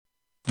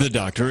The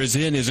Doctor Is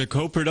In is a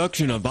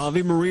co-production of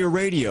Ave Maria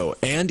Radio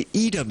and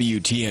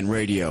EWTN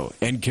Radio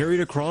and carried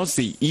across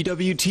the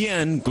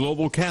EWTN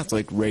Global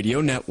Catholic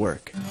Radio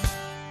Network.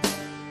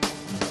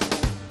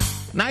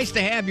 Nice to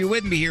have you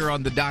with me here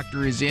on The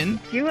Doctor Is In.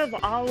 You have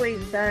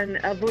always been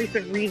a voice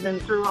of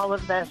reason through all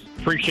of this.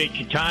 Appreciate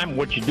your time,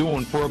 what you're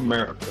doing for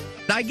America.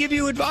 I give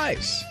you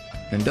advice,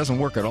 and it doesn't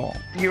work at all.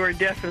 You are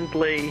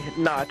definitely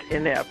not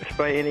inept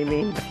by any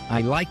means.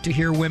 I like to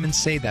hear women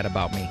say that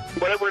about me.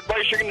 Whatever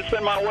advice you're going to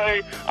send my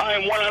way, I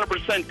am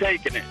 100%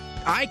 taking it.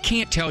 I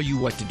can't tell you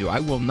what to do. I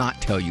will not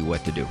tell you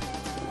what to do.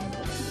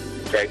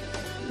 Okay.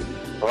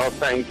 Well,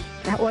 thanks.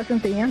 That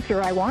wasn't the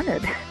answer I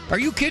wanted. Are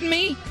you kidding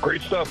me?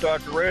 Great stuff,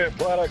 Dr. Ray. I'm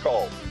glad I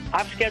called.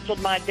 I've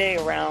scheduled my day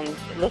around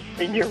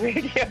listening to your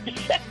radio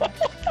show.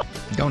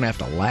 You don't have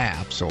to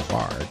laugh so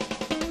hard.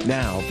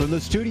 Now, from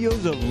the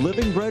studios of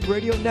Living Bread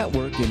Radio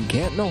Network in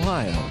Canton,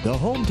 Ohio, the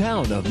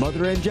hometown of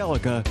Mother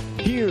Angelica,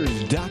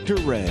 here's Dr.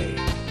 Ray.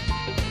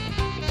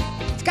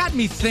 It's got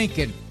me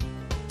thinking.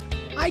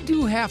 I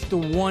do have to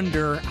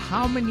wonder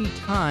how many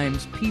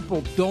times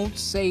people don't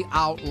say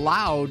out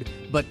loud,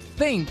 but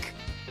think,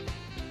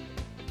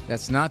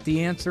 that's not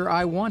the answer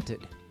I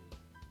wanted.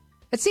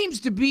 It seems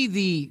to be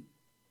the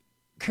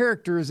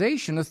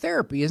characterization of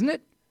therapy, isn't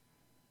it?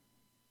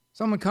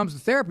 Someone comes to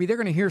therapy, they're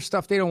going to hear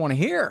stuff they don't want to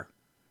hear.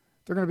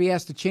 They're going to be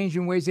asked to change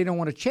in ways they don't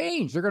want to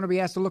change. They're going to be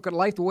asked to look at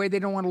life the way they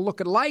don't want to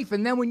look at life.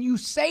 And then when you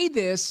say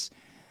this,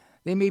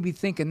 they may be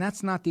thinking,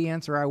 that's not the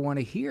answer I want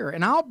to hear.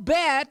 And I'll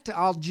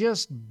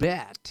just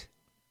bet,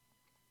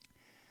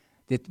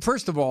 that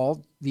first of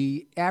all,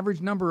 the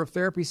average number of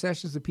therapy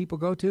sessions that people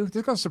go to, this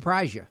is going to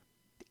surprise you.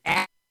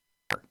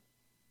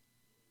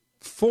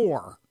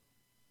 4.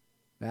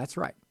 That's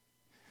right.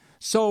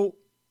 So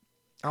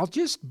I'll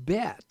just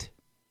bet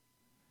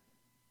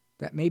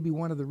that may be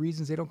one of the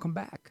reasons they don't come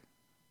back.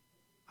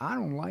 I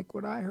don't like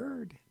what I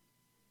heard.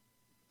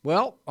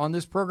 Well, on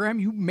this program,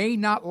 you may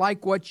not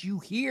like what you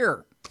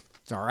hear.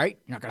 It's all right.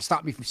 You're not going to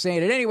stop me from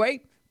saying it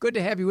anyway. Good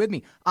to have you with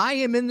me. I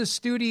am in the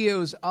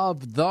studios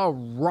of The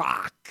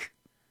Rock,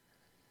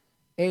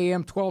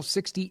 AM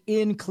 1260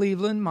 in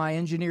Cleveland. My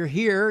engineer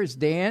here is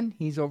Dan.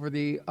 He's over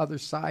the other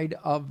side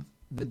of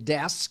the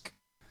desk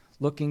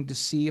looking to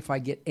see if I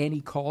get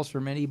any calls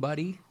from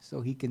anybody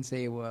so he can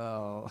say,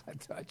 well, I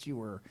thought you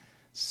were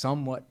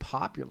somewhat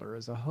popular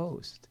as a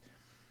host.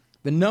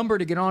 The number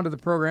to get onto the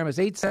program is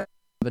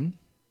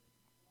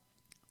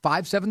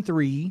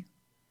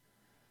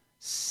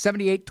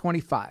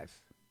 877-573-7825.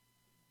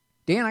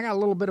 Dan, I got a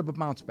little bit of a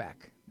bounce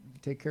back. You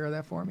take care of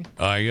that for me?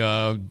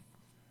 I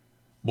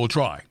will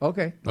try.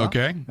 Okay. Well,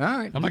 okay? All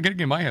right. I'm not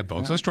getting in my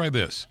headphones. Let's try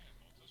this.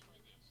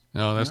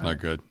 No, that's not right.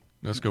 good.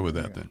 Let's go with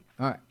that then.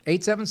 All right.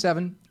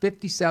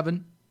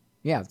 877-57.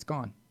 Yeah, it's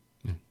gone.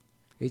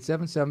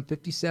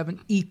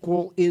 877-57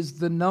 equal is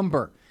the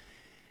number.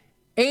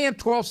 AM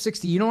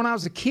 1260. You know, when I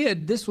was a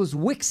kid, this was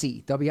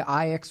Wixie,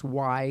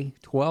 W-I-X-Y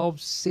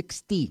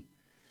 1260.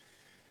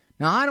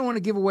 Now, I don't want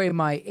to give away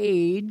my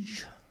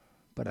age,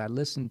 but I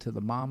listened to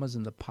the Mamas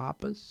and the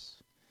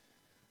Papas,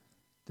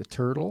 the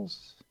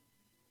Turtles,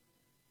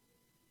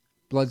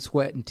 Blood,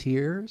 Sweat, and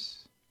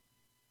Tears,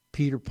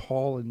 Peter,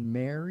 Paul, and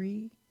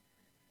Mary,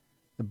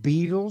 the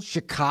Beatles,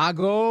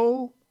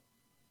 Chicago.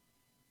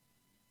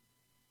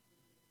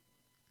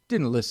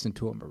 Didn't listen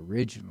to them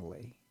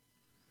originally.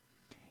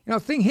 You know,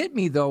 the thing hit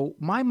me, though.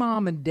 My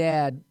mom and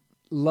dad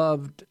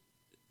loved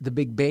the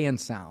big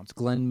band sounds,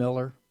 Glenn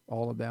Miller,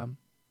 all of them.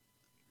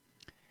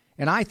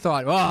 And I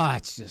thought, oh,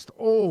 it's just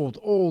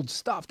old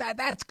stuff.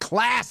 That's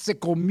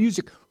classical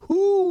music.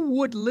 Who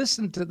would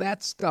listen to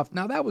that stuff?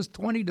 Now, that was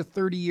 20 to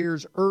 30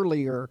 years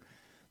earlier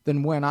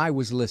than when I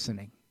was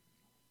listening.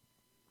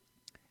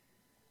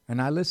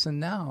 And I listen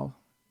now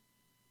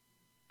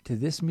to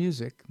this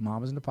music,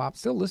 Mamas and the Pops,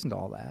 still listen to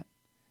all that.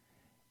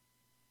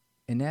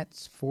 And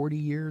that's 40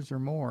 years or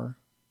more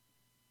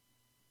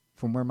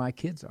from where my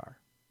kids are.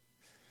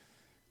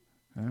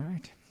 All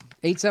right.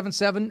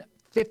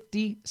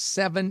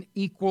 877-57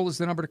 equal is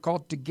the number to call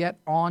to get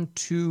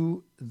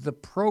onto the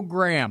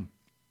program.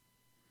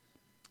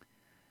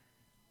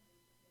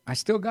 I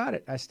still got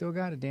it,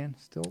 Dan.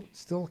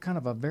 Still kind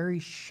of a very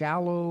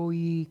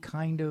shallow-y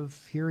kind of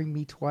hearing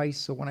me twice.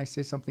 So when I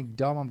say something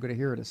dumb, I'm going to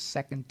hear it a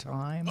second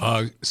time.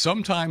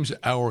 Sometimes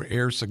our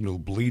air signal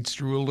bleeds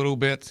through a little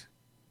bit.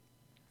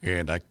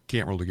 And I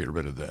can't really get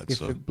rid of that.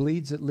 If it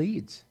bleeds, it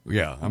leads.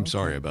 Yeah, I'm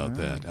sorry about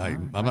that.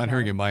 I'm not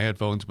hearing in my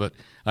headphones, but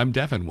I'm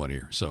deaf in one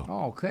ear. So.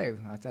 Oh, okay.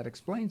 That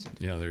explains it.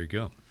 Yeah, there you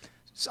go.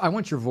 So I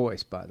want your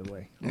voice, by the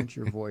way. I want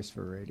your voice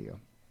for radio.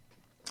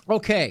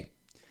 Okay.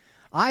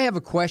 I have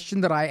a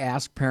question that I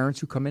ask parents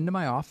who come into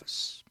my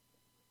office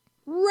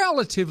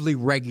relatively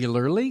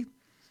regularly.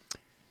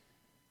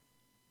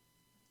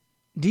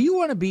 Do you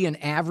want to be an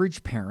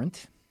average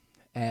parent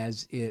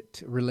as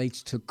it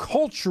relates to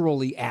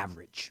culturally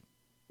average?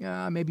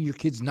 Maybe your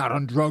kid's not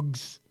on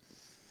drugs,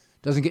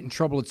 doesn't get in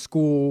trouble at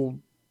school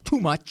too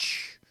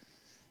much,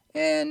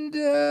 and,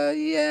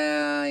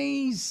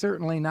 he's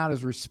certainly not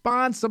as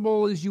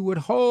responsible as you would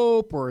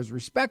hope or as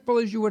respectful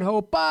as you would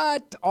hope,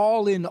 but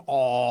all in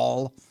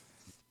all,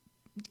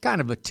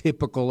 kind of a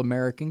typical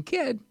American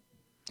kid?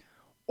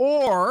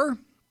 Or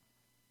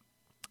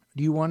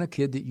do you want a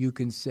kid that you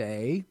can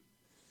say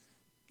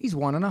he's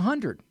 1 in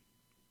 100?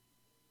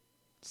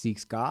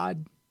 Seeks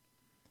God,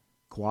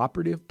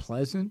 cooperative,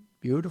 pleasant,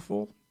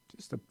 beautiful,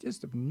 just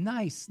a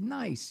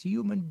nice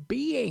human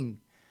being.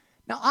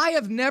 Now, I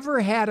have never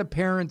had a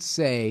parent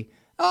say,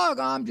 "Oh,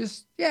 I'm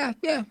just,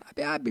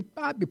 I'd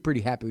be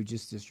pretty happy with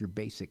just your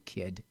basic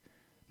kid,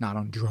 not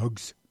on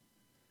drugs."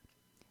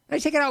 And I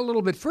take it out a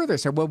little bit further. I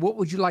say, well, what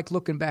would you like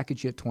looking back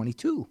at you at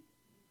 22?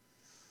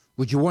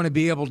 Would you want to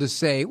be able to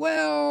say,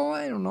 well,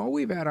 I don't know,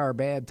 we've had our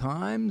bad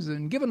times,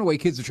 and given the way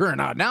kids are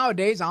turning out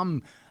nowadays,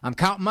 I'm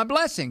counting my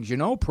blessings, you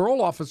know.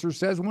 Parole officer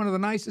says one of the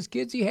nicest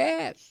kids he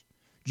has.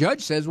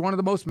 Judge says one of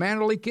the most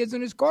mannerly kids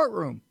in his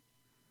courtroom.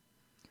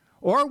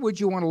 Or would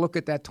you want to look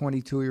at that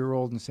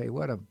 22-year-old and say,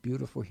 what a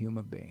beautiful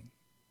human being?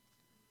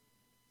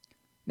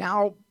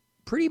 Now,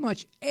 pretty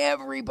much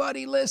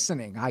everybody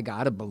listening, I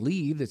got to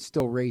believe, that's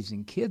still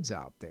raising kids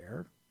out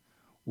there,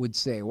 would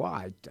say, well,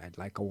 I'd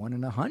like a 1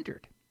 in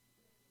 100.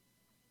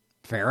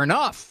 Fair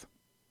enough.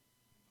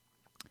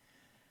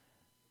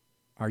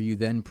 Are you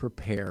then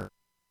prepared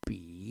to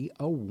be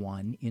a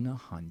 1 in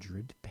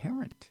 100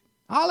 parent?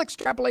 I'll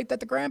extrapolate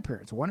that to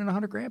grandparents, 1 in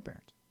 100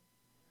 grandparents.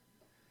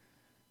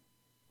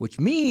 Which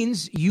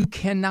means you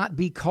cannot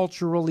be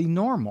culturally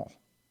normal.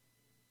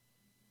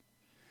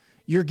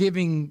 You're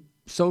giving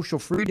social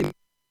freedom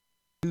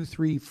 2,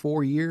 3,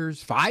 4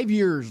 years, 5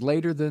 years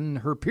later than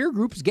her peer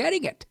group's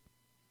getting it.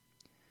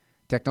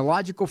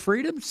 Technological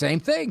freedom, same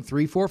thing,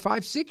 3, 4,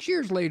 5, 6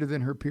 years later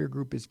than her peer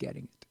group is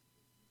getting it.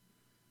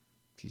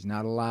 She's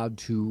not allowed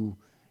to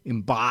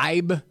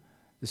imbibe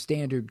the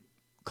standard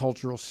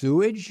cultural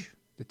sewage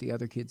that the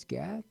other kids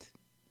get.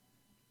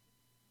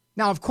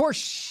 Now, of course,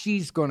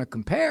 she's going to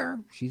compare.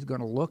 She's going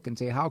to look and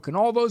say, how can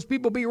all those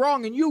people be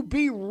wrong and you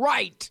be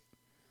right?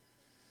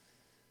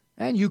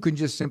 And you can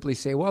just simply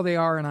say, well, they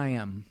are and I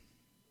am.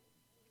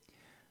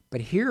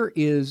 But here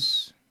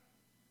is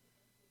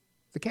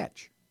the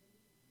catch.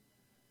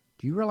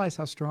 Do you realize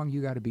how strong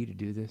you got to be to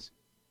do this?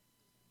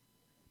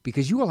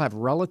 Because you will have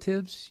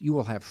relatives, you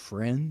will have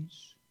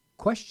friends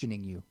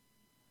questioning you.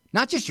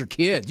 Not just your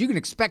kids. You can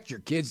expect your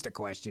kids to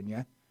question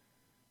you.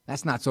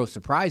 That's not so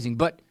surprising.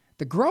 But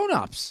the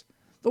grown-ups,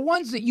 the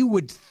ones that you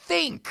would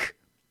think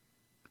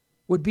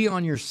would be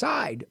on your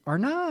side, are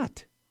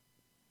not.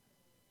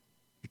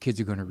 Your kids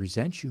are going to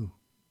resent you.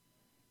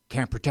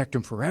 Can't protect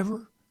them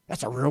forever.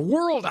 That's a real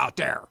world out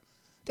there.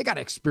 They got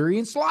to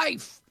experience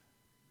life.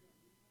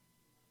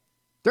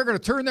 They're going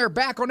to turn their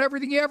back on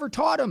everything you ever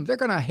taught them. They're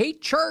going to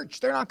hate church.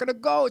 They're not going to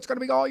go. It's going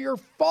to be all your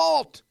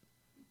fault.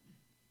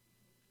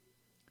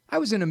 I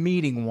was in a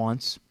meeting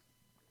once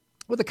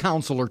with a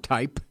counselor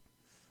type.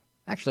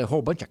 Actually, a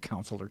whole bunch of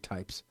counselor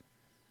types.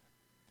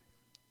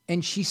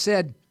 And she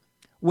said,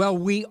 well,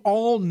 we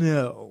all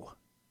know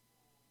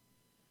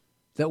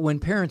that when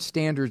parent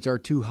standards are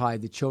too high,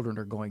 the children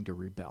are going to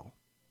rebel.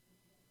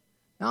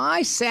 Now,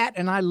 I sat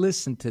and I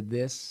listened to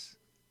this,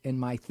 and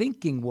my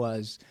thinking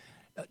was,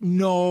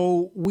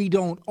 no, we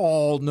don't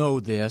all know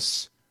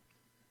this.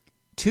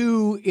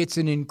 2, it's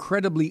an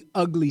incredibly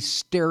ugly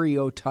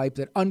stereotype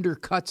that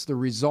undercuts the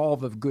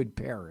resolve of good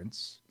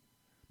parents.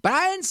 But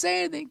I didn't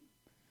say anything.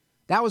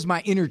 That was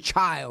my inner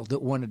child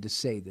that wanted to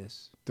say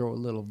this, throw a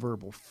little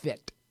verbal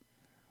fit.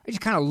 I just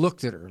kind of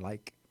looked at her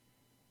like,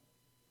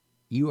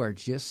 you are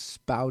just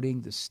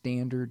spouting the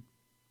standard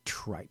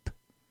tripe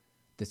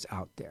that's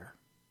out there.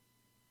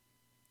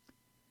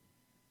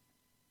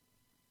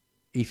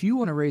 If you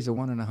want to raise a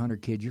 1 in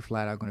 100 kid, you're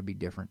flat out going to be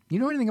different. You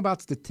know anything about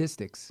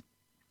statistics?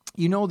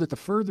 You know that the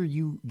further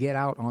you get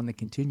out on the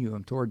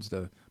continuum towards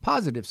the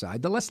positive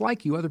side, the less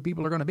like you other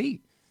people are going to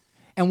be.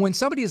 And when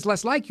somebody is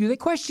less like you, they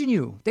question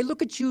you. They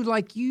look at you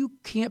like you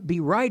can't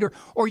be right,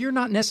 or you're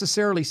not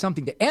necessarily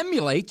something to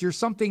emulate. You're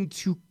something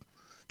to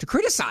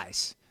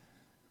criticize,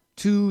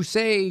 to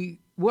say,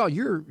 well,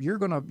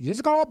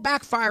 it's going to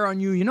backfire on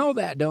you. You know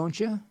that, don't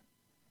you?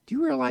 Do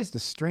you realize the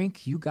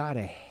strength you got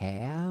to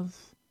have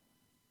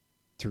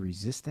to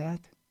resist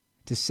that?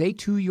 To say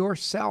to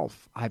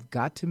yourself, I've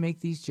got to make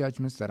these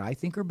judgments that I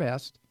think are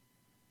best.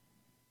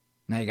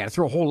 Now, you got to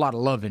throw a whole lot of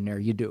love in there.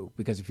 You do.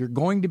 Because if you're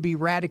going to be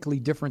radically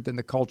different than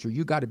the culture,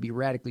 you got to be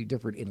radically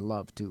different in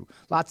love, too.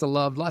 Lots of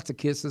love, lots of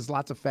kisses,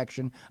 lots of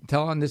affection. I'm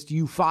telling this to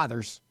you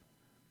fathers.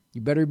 You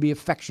better be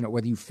affectionate,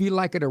 whether you feel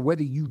like it or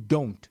whether you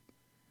don't.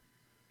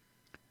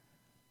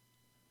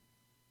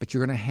 But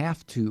you're going to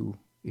have to,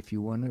 if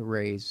you want to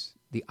raise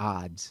the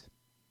odds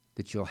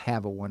that you'll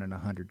have a 1 in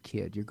 100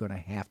 kid, you're going to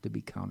have to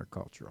be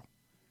countercultural.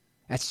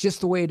 That's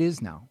just the way it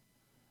is now.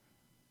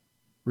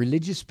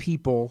 Religious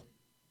people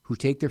who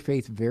take their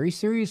faith very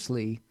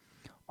seriously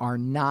are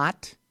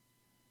not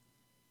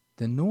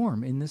the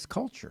norm in this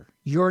culture.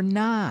 You're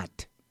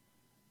not.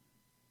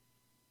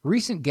 A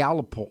recent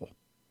Gallup poll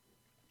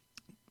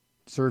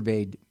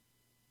surveyed,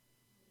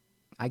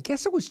 I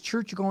guess it was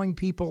church-going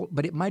people,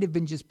 but it might have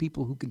been just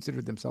people who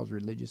considered themselves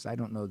religious. I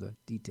don't know the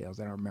details.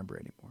 I don't remember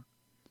anymore.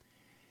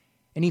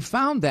 And he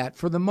found that,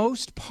 for the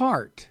most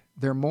part,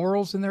 their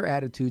morals and their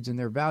attitudes and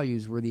their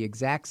values were the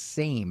exact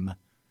same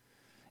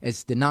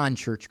as the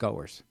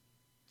non-churchgoers.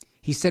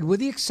 He said, with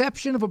the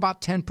exception of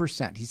about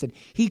 10%. He said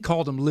he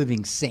called them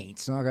living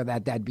saints. No,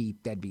 that'd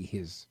be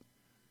his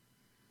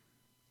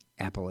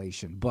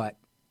appellation. But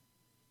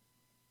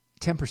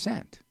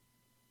 10%.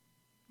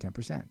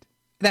 10%.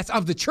 That's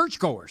of the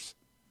churchgoers.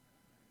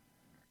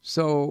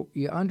 So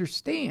you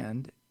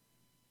understand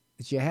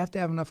that you have to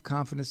have enough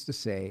confidence to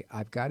say,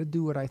 I've got to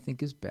do what I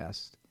think is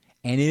best,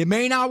 and it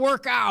may not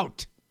work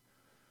out.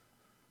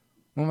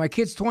 When my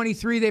kid's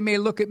 23, they may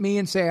look at me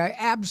and say, I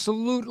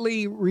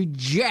absolutely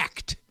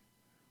reject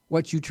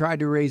what you tried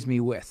to raise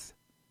me with.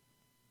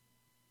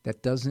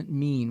 That doesn't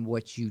mean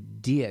what you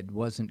did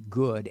wasn't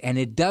good. And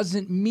it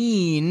doesn't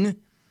mean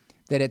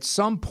that at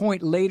some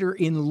point later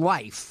in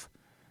life,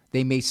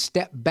 they may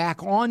step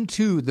back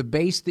onto the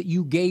base that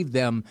you gave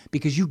them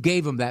because you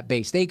gave them that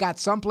base. They got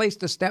someplace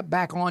to step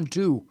back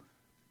onto.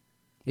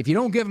 If you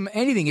don't give them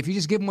anything, if you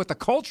just give them what the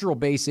cultural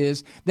base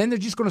is, then they're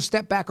just going to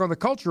step back on the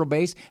cultural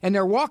base, and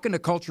they're walking the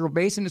cultural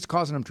base, and it's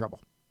causing them trouble.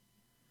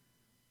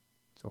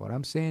 So what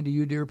I'm saying to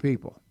you, dear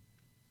people,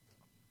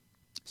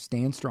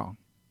 stand strong.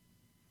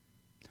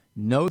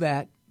 Know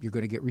that you're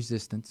going to get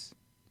resistance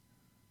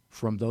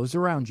from those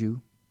around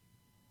you,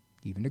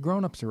 even the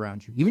grown-ups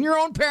around you, even your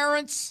own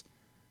parents.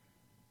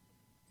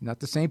 Not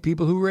the same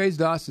people who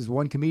raised us. As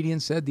one comedian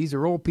said, these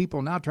are old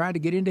people now trying to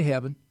get into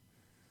heaven.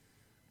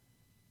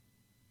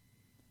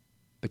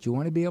 But you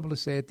want to be able to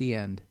say at the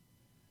end,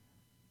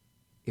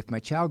 if my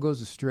child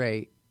goes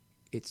astray,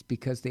 it's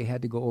because they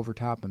had to go over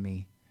top of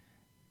me,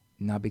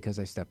 not because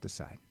I stepped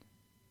aside.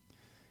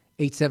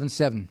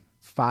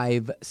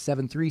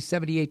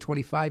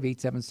 877-573-7825,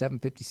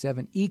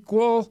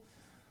 877-57-EQUAL.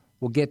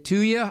 We'll get to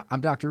you.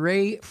 I'm Dr.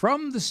 Ray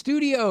from the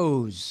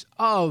studios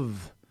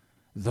of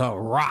The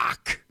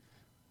Rock.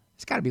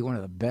 It's got to be one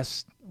of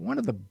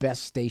the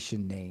best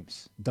station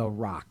names, The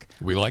Rock.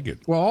 We like it.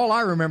 Well, all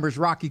I remember is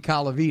Rocky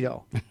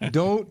Colavito.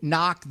 Don't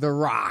knock The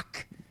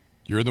Rock.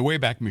 You're in the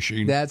Wayback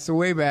Machine. That's the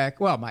Wayback.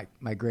 Well,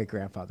 my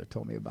great-grandfather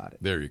told me about it.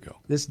 There you go.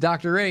 This is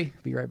Dr. Ray.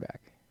 Be right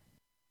back.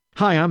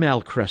 Hi, I'm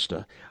Al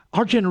Cresta.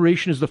 Our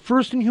generation is the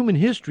first in human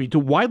history to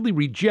widely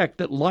reject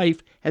that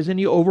life has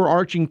any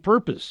overarching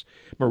purpose.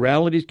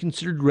 Morality is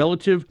considered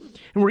relative,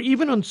 and we're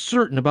even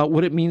uncertain about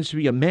what it means to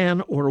be a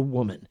man or a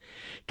woman.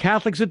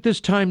 Catholics at this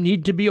time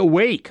need to be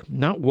awake,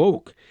 not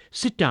woke.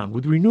 Sit down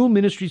with Renewal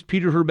Ministries'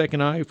 Peter Herbeck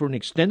and I for an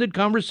extended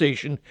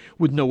conversation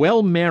with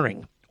Noel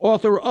Maring,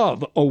 author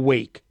of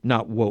Awake,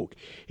 Not Woke.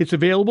 It's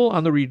available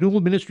on the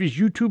Renewal Ministries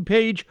YouTube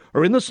page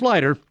or in the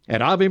slider at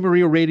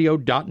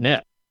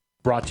AveMariaRadio.net.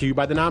 Brought to you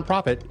by the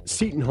nonprofit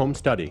Seton Home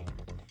Study.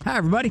 Hi,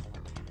 everybody.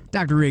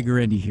 Dr. Ray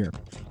Garendi here.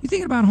 You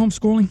thinking about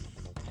homeschooling?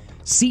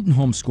 Seton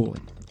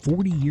Homeschooling.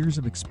 40 years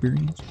of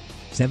experience,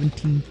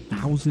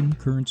 17,000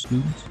 current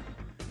students,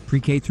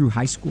 pre-K through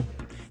high school.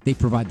 They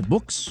provide the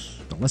books,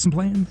 the lesson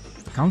plan,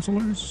 the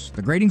counselors,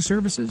 the grading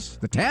services,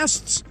 the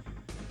tests.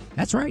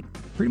 That's right,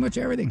 pretty much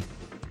everything.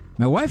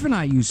 My wife and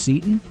I use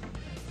Seton.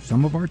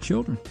 Some of our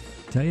children.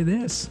 Tell you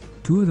this,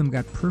 2 of them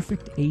got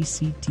perfect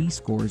ACT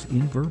scores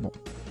in verbal.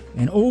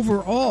 And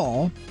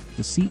overall,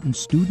 the Seton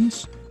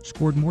students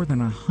scored more than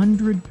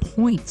 100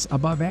 points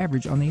above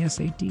average on the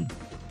SAT.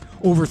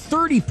 Over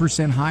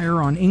 30%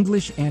 higher on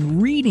English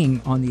and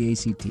reading on the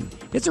ACT.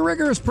 It's a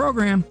rigorous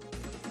program.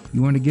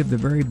 You want to give the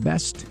very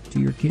best to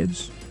your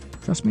kids?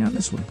 Trust me on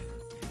this one.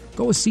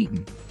 Go with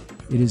Seton.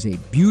 It is a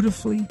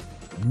beautifully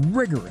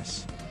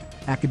rigorous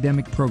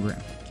academic program.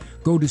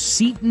 Go to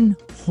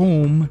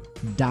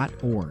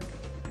SetonHome.org.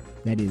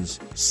 That is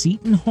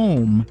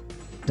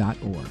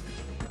SetonHome.org.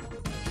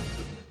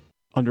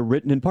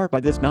 Underwritten in part by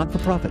this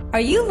not-for-profit.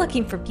 Are you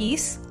looking for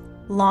peace?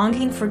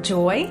 Longing for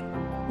joy?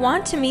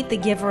 Want to meet the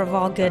giver of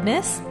all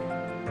goodness?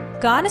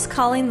 God is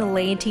calling the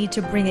laity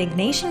to bring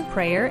Ignatian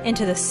prayer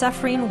into the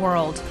suffering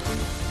world.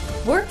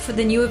 Work for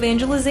the new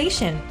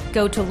evangelization.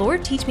 Go to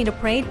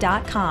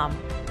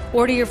LordTeachMeToPray.com.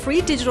 Order your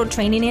free digital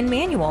training and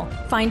manual.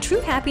 Find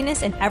true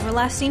happiness and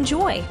everlasting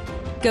joy.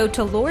 Go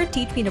to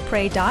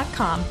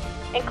LordTeachMeToPray.com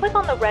and click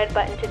on the red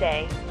button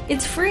today.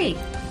 It's free.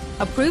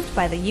 Approved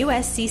by the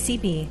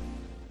USCCB.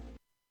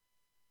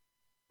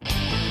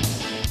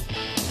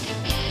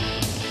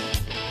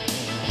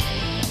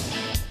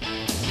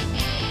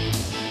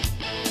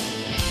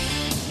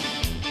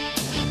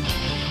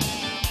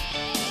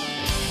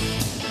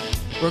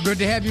 Well, good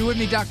to have you with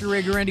me, Dr.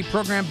 Ray Garendi.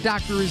 Program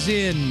Doctor is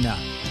in.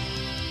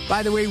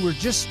 By the way, we're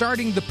just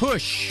starting the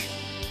push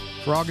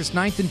for August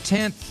 9th and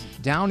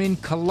 10th down in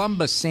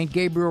Columbus, St.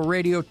 Gabriel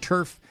Radio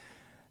Turf,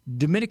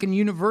 Dominican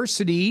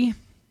University.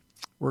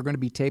 We're going to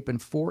be taping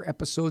 4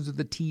 episodes of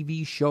the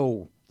TV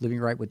show, Living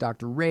Right with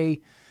Dr.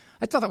 Ray.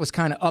 I thought that was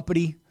kind of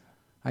uppity.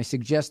 I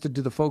suggested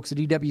to the folks at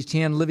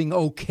EWTN Living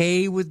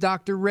Okay with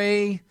Dr.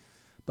 Ray,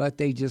 but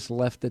they just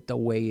left it the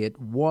way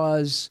it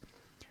was.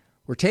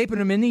 We're taping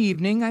them in the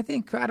evening. I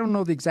don't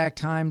know the exact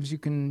times. You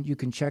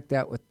can check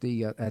that with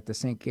the at the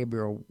St.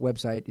 Gabriel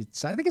website.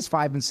 I think it's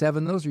 5 and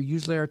 7. Those are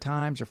usually our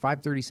times, or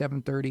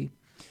 5:30, 7:30.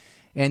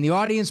 And the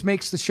audience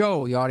makes the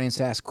show. The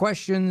audience asks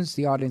questions.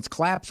 The audience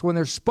claps when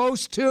they're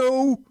supposed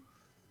to.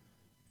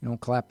 They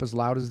don't clap as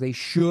loud as they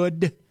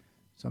should.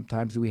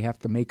 Sometimes we have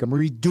to make them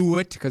redo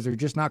it because they're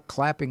just not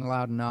clapping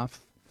loud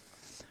enough.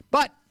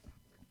 But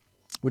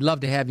we'd love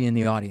to have you in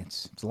the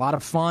audience. It's a lot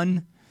of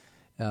fun.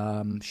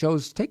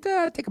 Shows take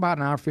about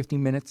an hour,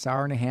 15 minutes,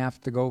 hour and a half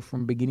to go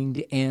from beginning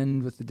to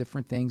end with the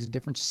different things,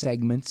 different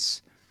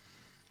segments.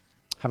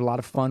 Have a lot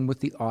of fun with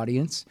the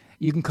audience.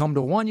 You can come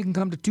to 1, you can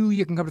come to 2,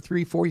 you can come to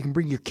 3, 4. You can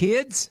bring your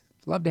kids.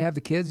 Love to have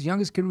the kids. The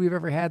youngest kid we've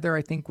ever had there,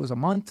 I think, was a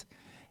month.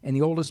 And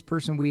the oldest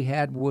person we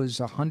had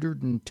was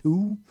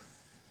 102.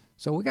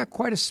 So we got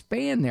quite a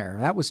span there.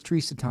 That was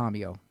Teresa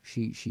Tomio.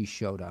 She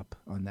showed up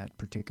on that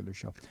particular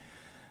show.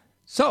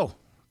 So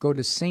go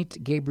to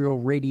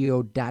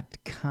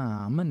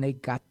stgabrielradio.com, and they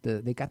got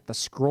the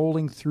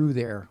scrolling through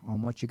there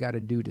on what you got to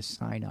do to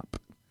sign up.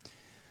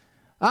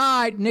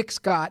 All right, Nick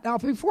Scott. Now,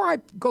 before I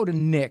go to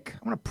Nick, I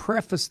want to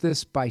preface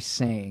this by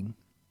saying,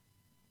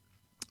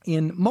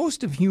 in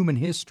most of human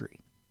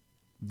history,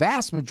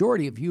 vast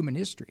majority of human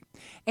history,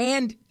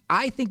 and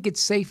I think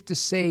it's safe to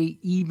say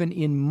even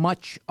in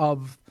much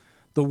of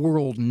the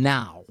world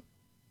now,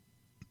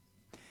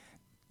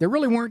 there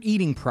really weren't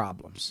eating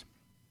problems.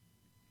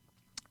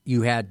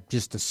 You had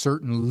just a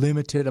certain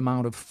limited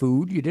amount of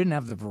food. You didn't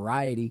have the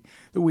variety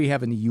that we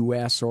have in the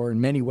U.S. or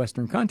in many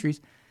Western countries.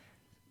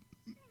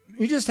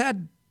 You just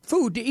had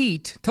food to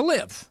eat, to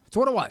live. That's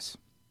what it was.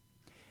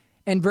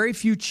 And very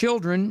few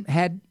children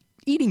had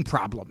eating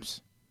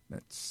problems.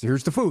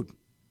 Here's the food.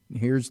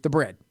 Here's the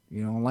bread.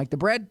 You don't like the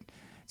bread?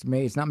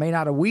 It's not made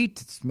out of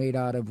wheat. It's made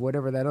out of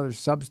whatever that other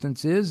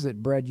substance is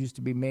that bread used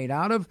to be made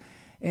out of.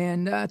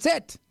 And that's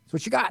it. That's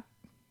what you got.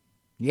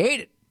 You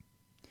ate it.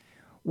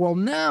 Well,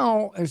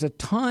 now there's a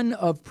ton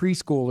of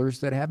preschoolers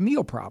that have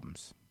meal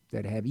problems,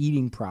 that have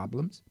eating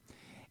problems.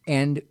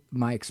 And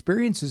my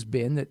experience has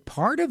been that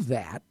part of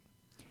that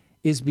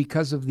is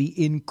because of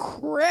the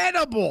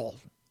incredible,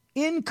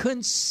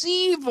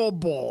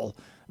 inconceivable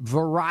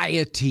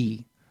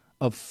variety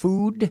of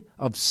food,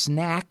 of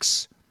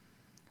snacks,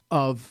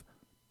 of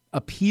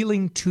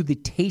appealing to the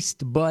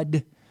taste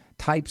bud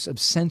types of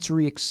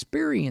sensory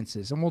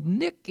experiences. And well,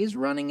 Nick is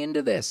running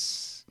into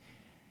this.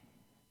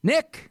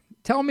 Nick,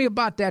 tell me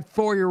about that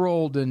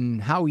 4-year-old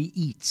and how he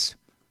eats.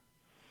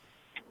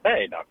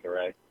 Hey, Dr.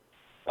 Ray.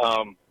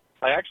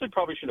 I actually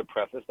probably should have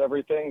prefaced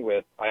everything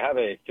with, I have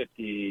a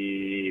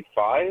 50-ish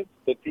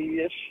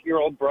year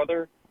old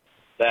brother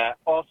that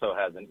also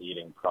has an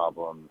eating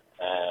problem.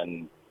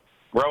 And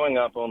growing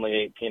up only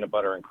ate peanut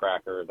butter and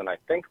crackers, and I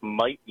think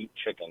might eat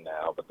chicken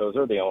now, but those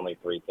are the only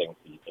 3 things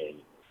he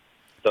ate.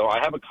 So I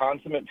have a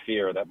consummate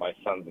fear that my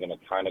son's going to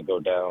kind of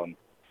go down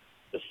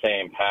the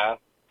same path.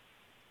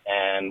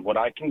 And what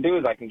I can do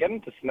is I can get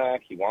him to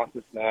snack. He wants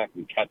a snack.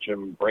 We catch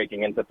him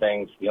breaking into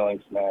things,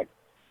 stealing snacks.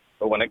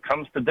 But when it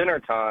comes to dinner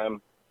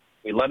time,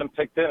 we let him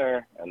pick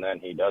dinner, and then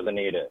he doesn't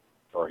eat it.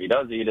 Or he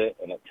does eat it,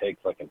 and it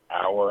takes like an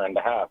hour and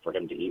a half for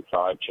him to eat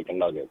 5 chicken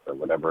nuggets or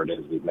whatever it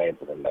is we've made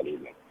for him that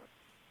evening.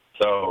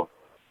 So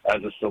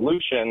as a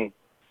solution,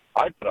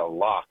 I put a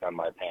lock on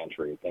my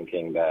pantry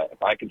thinking that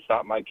if I could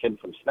stop my kid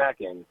from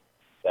snacking,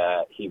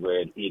 that he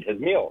would eat his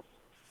meals.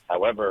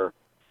 However,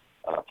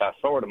 fast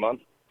forward a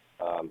month,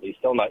 he's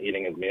still not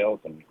eating his meals,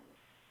 and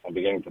I'm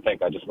beginning to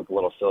think I just look a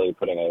little silly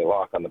putting a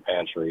lock on the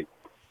pantry,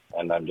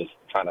 and I'm just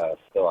kind of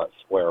still at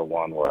square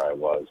one where I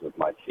was with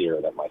my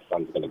fear that my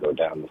son's going to go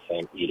down the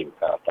same eating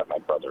path that my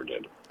brother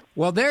did.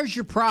 Well, there's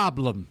your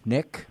problem,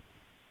 Nick.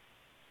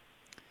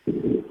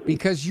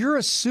 Because you're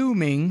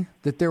assuming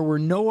that there were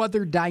no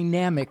other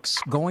dynamics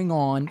going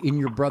on in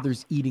your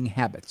brother's eating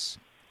habits.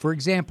 For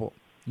example,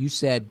 you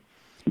said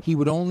he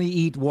would only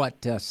eat,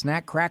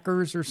 snack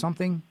crackers or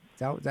something?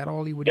 Is that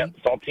all he would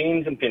eat?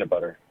 Saltines and peanut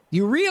butter.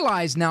 You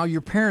realize now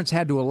your parents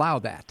had to allow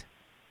that.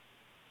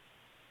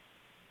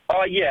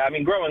 Yeah, I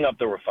mean, growing up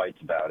there were fights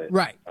about it.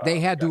 Right. They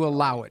had to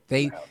allow it.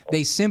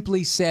 They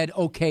simply said,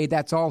 okay,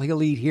 that's all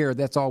he'll eat here.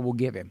 That's all we'll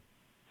give him.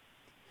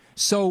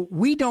 So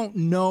we don't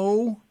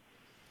know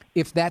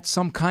if that's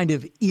some kind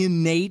of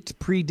innate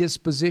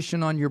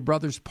predisposition on your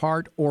brother's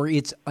part or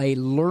it's a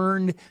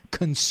learned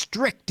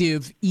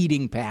constrictive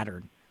eating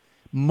pattern.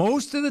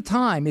 Most of the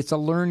time, it's a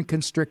learned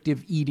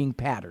constrictive eating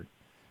pattern.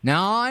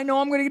 Now, I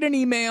know I'm going to get an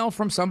email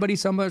from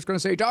somebody's going to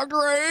say, Dr.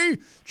 A,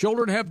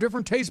 children have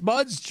different taste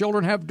buds,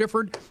 children have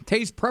different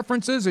taste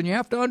preferences, and you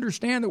have to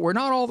understand that we're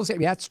not all the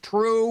same. That's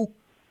true.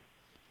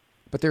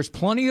 But there's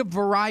plenty of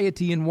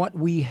variety in what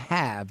we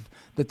have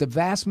that the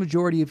vast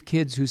majority of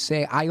kids who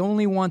say, I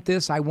only want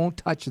this, I won't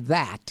touch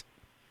that,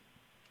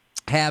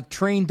 have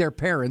trained their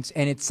parents,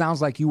 and it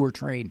sounds like you were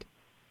trained.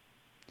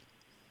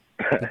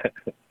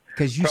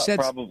 Because you said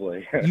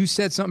probably you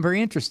said something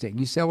very interesting.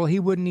 You said, well, he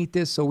wouldn't eat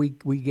this, so we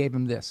gave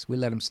him this. We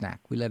let him snack.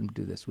 We let him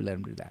do this. We let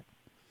him do that.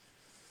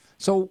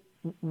 So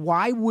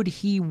why would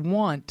he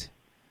want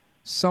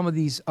some of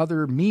these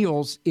other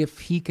meals if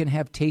he can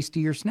have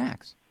tastier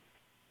snacks?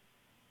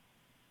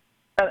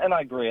 And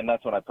I agree, and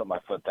that's when I put my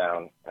foot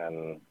down.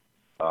 And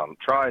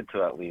tried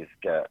to at least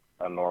get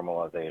a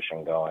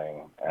normalization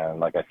going. And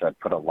like I said,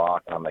 put a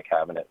lock on the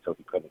cabinet so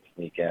he couldn't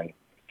sneak in.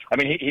 I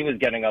mean, he was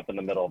getting up in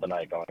the middle of the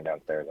night, going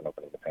downstairs and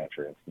opening the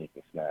pantry and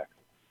sneaking snacks.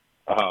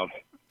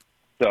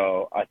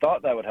 So I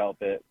thought that would help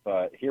it,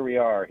 but here we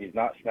are. He's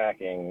not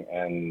snacking,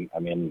 and, I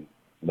mean,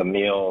 the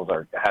meals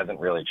hasn't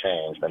really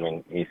changed. I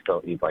mean, he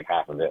still eats like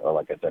half of it, or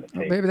like I said, it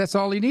takes maybe that's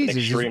all he needs. an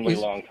extremely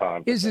long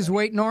time. Is his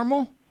weight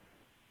normal?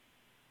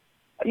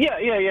 Yeah.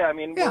 I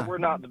mean, we're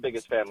not the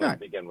biggest family to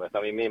begin with.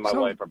 I mean, me and my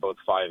wife are both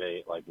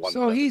 5'8", like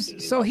 170.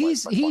 So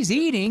he's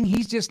eating.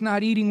 He's just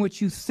not eating what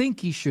you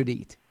think he should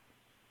eat.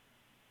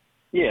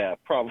 Yeah,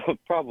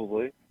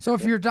 probably. So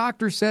if your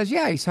doctor says,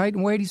 he's height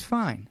and weight, he's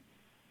fine.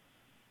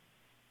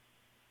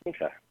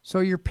 Okay. So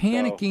you're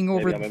panicking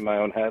over. Maybe I'm in my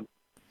own head.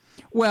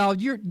 Well,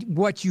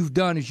 what you've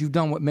done is you've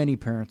done what many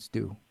parents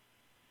do.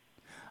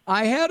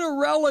 I had a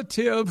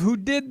relative who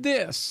did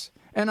this,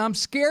 and I'm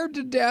scared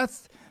to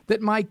death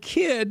that my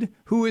kid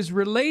who is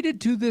related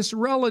to this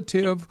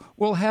relative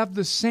will have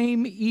the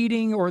same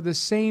eating or the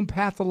same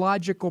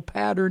pathological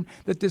pattern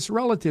that this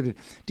relative did.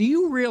 Do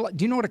you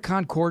know what a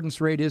concordance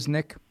rate is,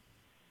 Nick?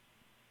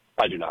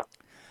 I do not.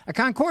 A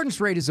concordance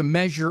rate is a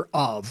measure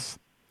of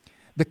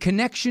the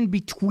connection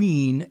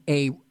between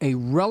a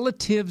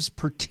relative's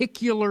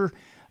particular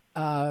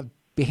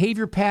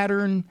behavior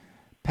pattern,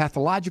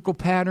 pathological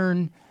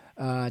pattern,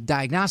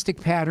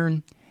 diagnostic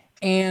pattern,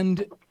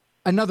 and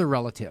another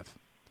relative.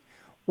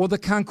 Well, the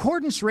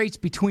concordance rates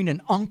between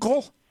an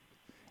uncle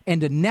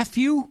and a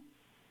nephew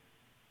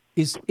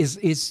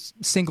is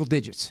single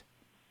digits.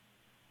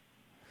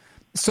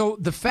 So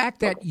the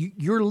fact that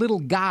your little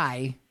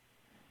guy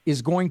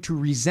is going to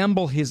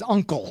resemble his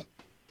uncle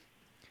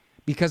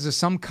because of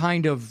some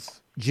kind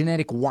of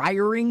genetic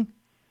wiring,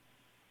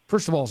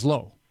 first of all, is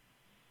low.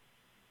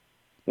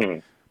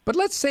 Mm. But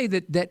let's say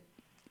that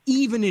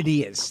even it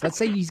is. Let's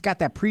say he's got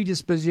that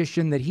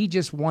predisposition that he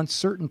just wants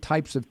certain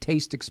types of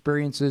taste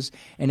experiences,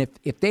 and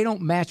if they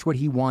don't match what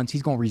he wants,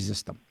 he's going to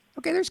resist them.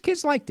 Okay, there's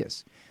kids like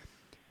this.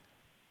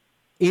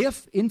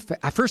 If, in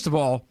fact, first of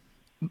all,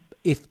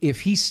 if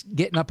he's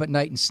getting up at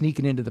night and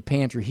sneaking into the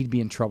pantry, he'd be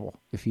in trouble.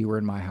 If he were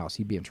in my house,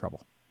 he'd be in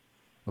trouble.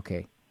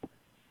 Okay.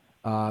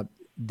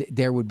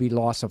 There would be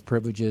loss of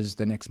privileges.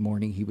 The next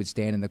morning, he would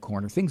stand in the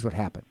corner. Things would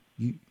happen.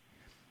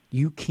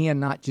 You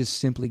cannot just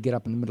simply get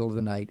up in the middle of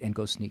the night and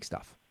go sneak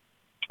stuff.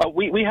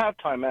 We have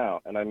timeout,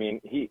 and I mean,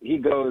 he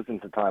goes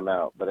into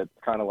timeout, but it's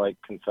kind of like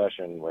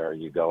confession where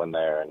you go in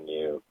there and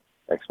you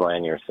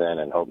explain your sin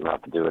and hope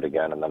not to do it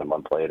again, and then a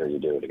month later you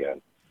do it again.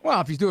 Well,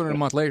 if he's doing it a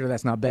month later,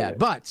 that's not bad.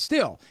 But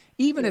still,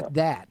 even at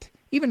that,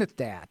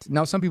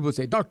 now some people would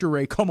say, Dr.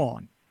 Ray, come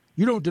on.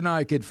 You don't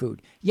deny a kid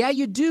food. Yeah,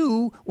 you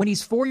do when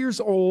he's 4 years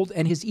old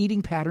and his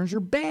eating patterns are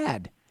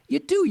bad. You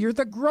do. You're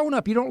the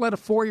grown-up. You don't let a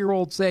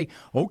 4-year-old say,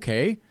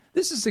 okay,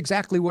 this is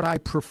exactly what I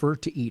prefer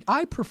to eat.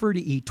 I prefer to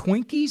eat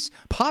Twinkies,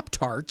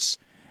 Pop-Tarts,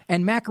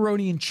 and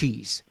macaroni and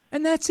cheese.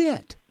 And that's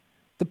it.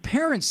 The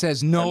parent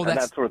says, no, and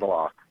that's where the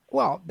lock.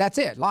 Well, that's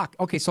it. Lock.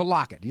 Okay, so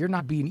lock it. You're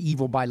not being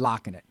evil by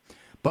locking it.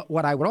 But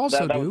what I would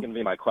also do... That was going to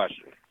be my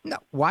question. No,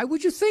 why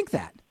would you think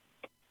that?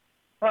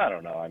 I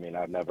don't know. I mean,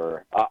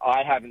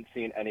 I haven't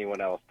seen anyone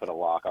else put a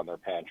lock on their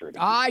pantry.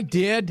 I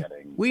did.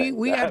 When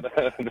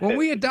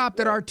we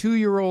adopted our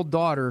 2-year-old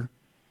daughter,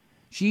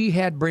 she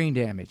had brain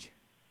damage.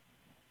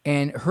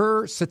 And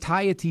her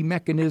satiety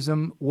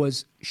mechanism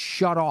was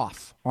shut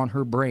off on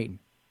her brain.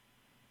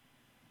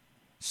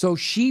 So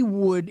she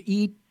would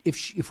eat,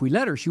 if we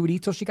let her, she would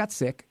eat till she got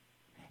sick.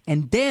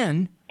 And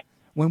then...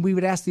 when we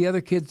would ask the other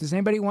kids, does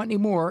anybody want any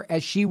more?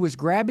 As she was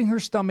grabbing her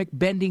stomach,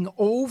 bending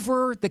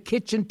over the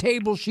kitchen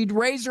table, she'd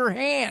raise her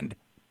hand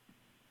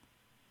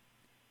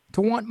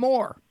to want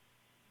more.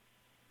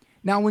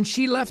 Now, when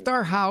she left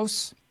our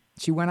house,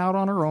 she went out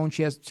on her own.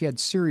 She had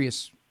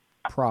serious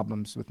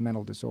problems with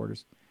mental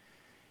disorders.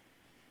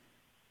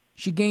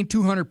 She gained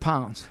 200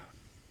 pounds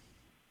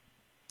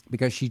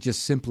because she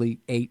just simply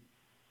ate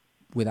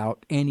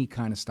without any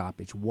kind of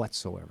stoppage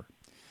whatsoever.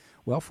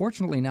 Well,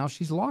 fortunately, now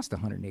she's lost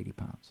 180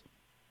 pounds.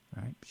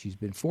 Right? She's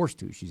been forced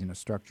to. She's in a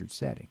structured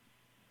setting.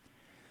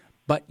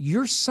 But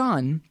your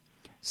son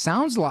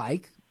sounds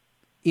like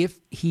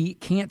if he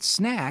can't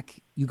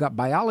snack, you got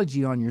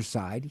biology on your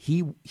side,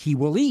 he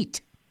will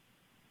eat.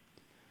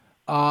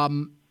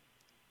 And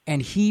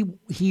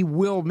he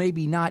will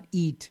maybe not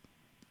eat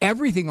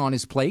everything on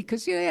his plate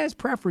because he has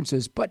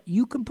preferences, but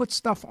you can put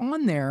stuff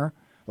on there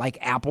like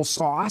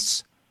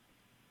applesauce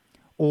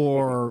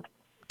or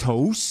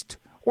toast.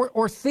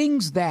 Or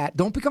things that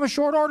don't become a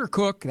short order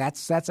cook.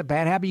 That's a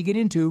bad habit you get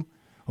into.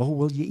 Oh,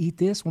 will you eat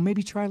this? Well,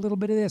 maybe try a little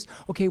bit of this.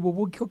 Okay, well,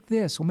 we'll cook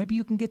this. Well, maybe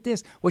you can get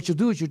this. What you'll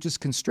do is you'll just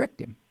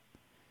constrict him.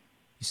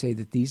 You say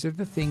that these are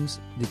the things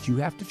that you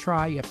have to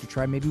try. You have to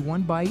try maybe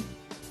one bite.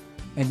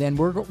 And then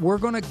we're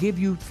going to give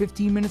you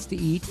 15 minutes to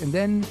eat. And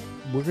then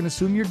we're going to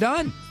assume you're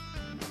done.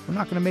 We're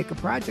not going to make a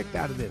project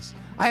out of this.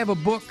 I have a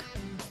book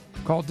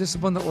called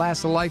Discipline That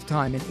Lasts a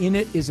Lifetime. And in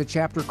it is a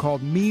chapter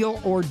called Meal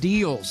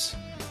Ordeals.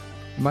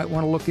 You might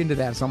want to look into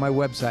that. It's on my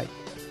website.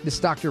 This is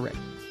Dr. Ray.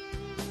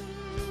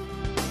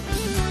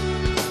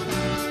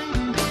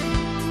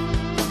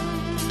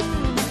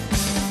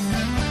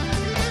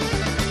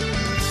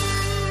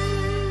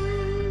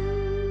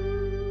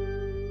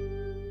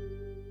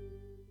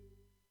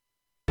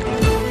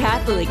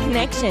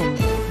 Connection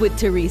with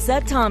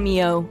Teresa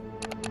Tomeo.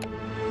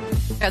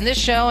 On this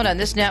show and on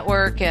this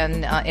network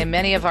and in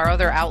many of our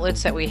other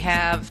outlets that we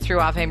have through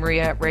Ave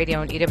Maria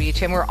Radio and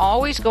EWTN, we're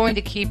always going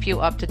to keep you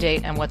up to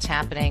date on what's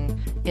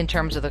happening in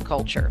terms of the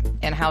culture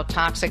and how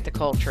toxic the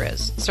culture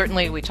is.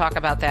 Certainly, we talk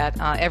about that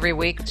every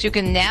week so you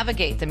can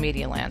navigate the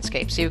media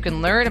landscape, so you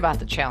can learn about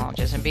the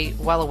challenges and be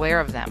well aware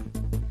of them.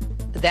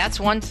 That's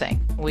one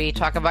thing. We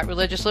talk about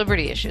religious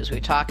liberty issues.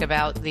 We talk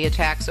about the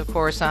attacks, of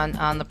course,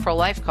 on the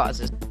pro-life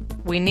causes.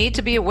 We need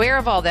to be aware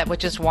of all that,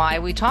 which is why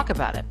we talk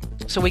about it.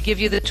 So we give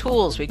you the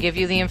tools, we give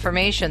you the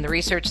information, the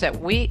research that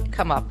we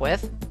come up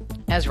with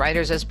as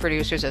writers, as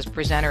producers, as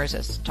presenters,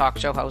 as talk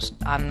show hosts,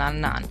 on and on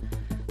and on.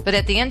 But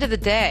at the end of the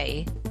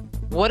day,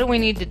 what do we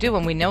need to do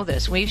when we know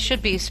this? We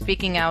should be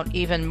speaking out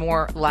even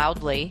more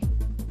loudly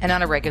and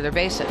on a regular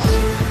basis.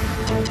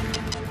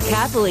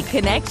 Catholic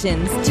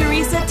Connections,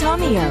 Teresa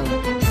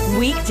Tomeo.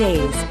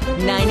 Weekdays,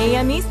 9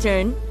 a.m.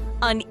 Eastern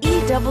on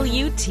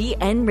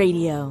EWTN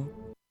Radio.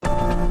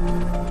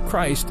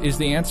 Christ is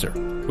the answer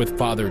with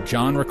Father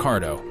John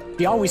Riccardo.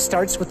 He always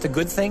starts with the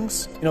good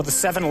things. You know, the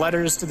 7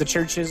 letters to the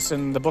churches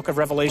and the book of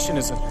Revelation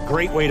is a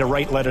great way to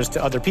write letters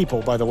to other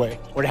people, by the way,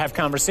 or to have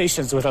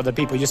conversations with other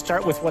people. You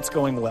start with what's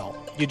going well.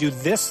 You do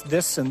this,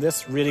 this, and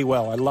this really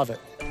well. I love it.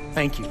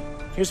 Thank you.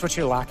 Here's what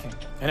you're lacking.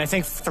 And I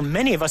think for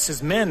many of us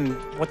as men,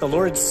 what the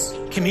Lord's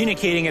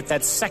communicating at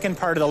that second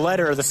part of the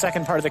letter or the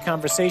second part of the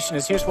conversation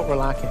is, here's what we're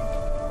lacking.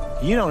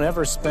 You don't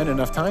ever spend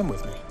enough time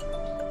with me.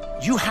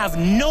 You have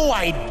no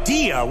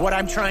idea what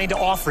I'm trying to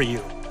offer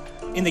you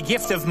in the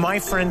gift of my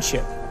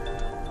friendship.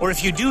 Or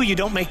if you do, you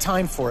don't make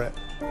time for it.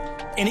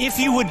 And if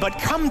you would but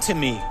come to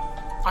me,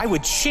 I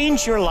would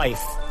change your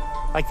life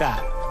like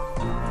that.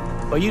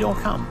 But you don't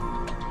come.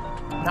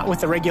 Not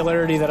with the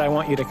regularity that I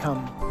want you to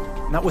come.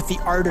 Not with the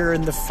ardor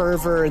and the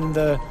fervor and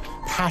the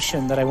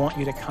passion that I want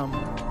you to come.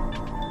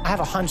 I have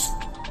a hunch,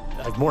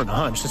 I have more than a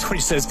hunch, that's what he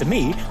says to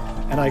me,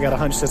 and I got a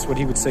hunch that's what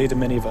he would say to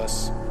many of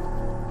us.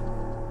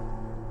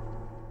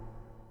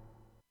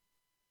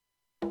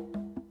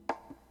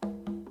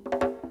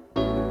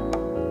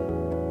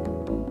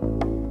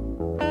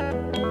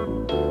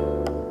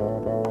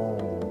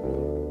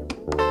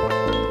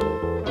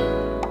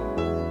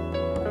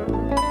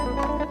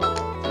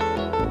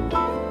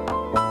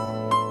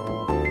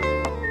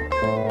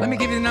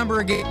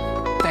 Again,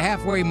 the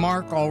halfway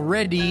mark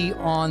already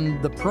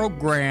on the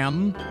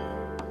program.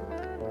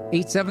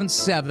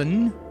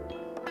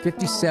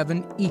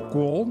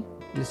 877-57-EQUAL.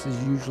 This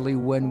is usually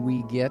when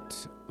we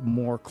get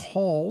more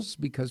calls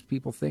because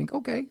people think,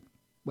 okay,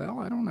 well,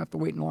 I don't have to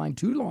wait in line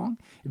too long.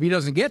 If he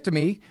doesn't get to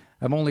me,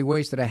 I've only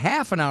wasted a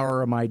half an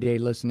hour of my day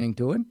listening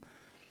to him.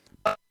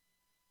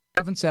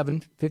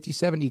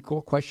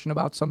 877-57-EQUAL. Question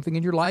about something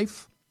in your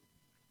life,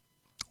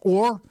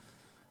 or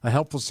a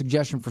helpful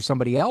suggestion for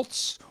somebody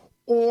else,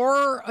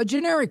 or a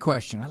generic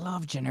question. I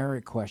love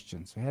generic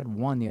questions. I had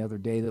one the other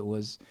day that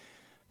was,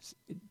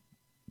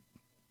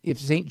 if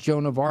St.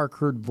 Joan of Arc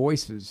heard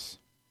voices,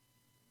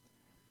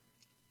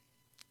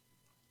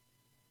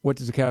 what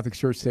does the Catholic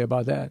Church say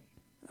about that?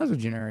 That was a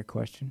generic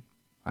question.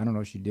 I don't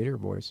know if she did hear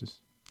voices.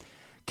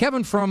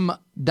 Kevin from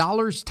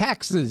Dollars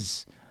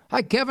Taxes.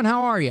 Hi, Kevin.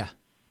 How are you?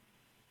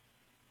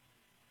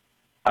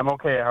 I'm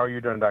okay. How are you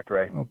doing, Dr.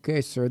 Ray?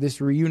 Okay, sir. This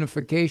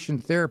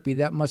reunification therapy,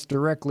 that must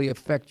directly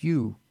affect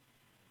you.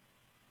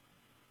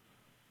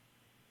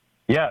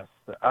 Yes.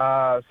 So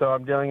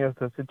I'm dealing with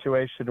the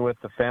situation with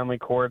the family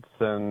courts,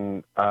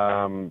 and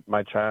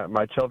my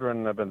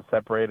children have been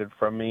separated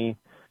from me.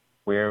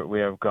 We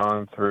have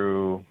gone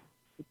through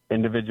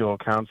individual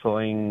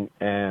counseling,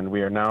 and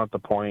we are now at the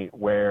point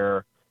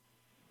where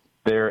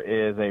there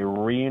is a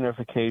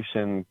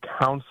reunification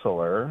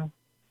counselor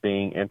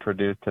being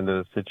introduced into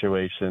the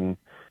situation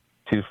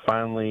to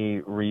finally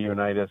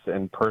reunite us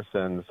in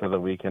person so that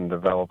we can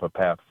develop a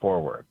path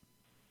forward.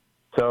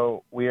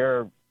 So we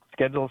are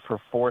scheduled for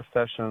 4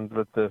 sessions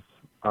with this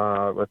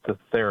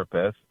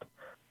therapist,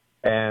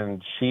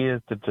 and she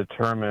is to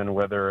determine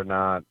whether or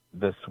not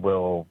this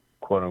will,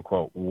 quote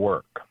unquote,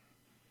 work.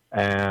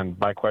 And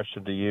my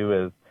question to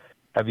you is,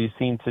 have you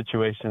seen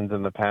situations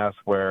in the past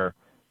where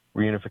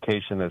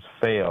reunification has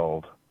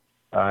failed?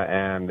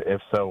 And if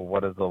so,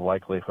 what is the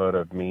likelihood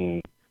of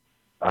me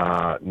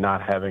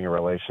not having a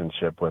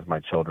relationship with my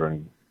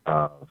children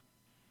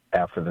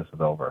after this is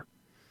over?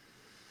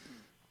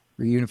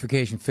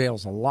 Reunification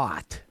fails a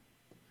lot,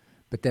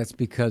 but that's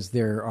because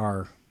there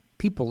are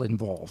people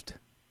involved,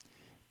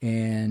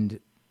 and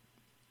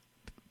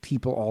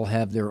people all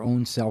have their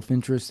own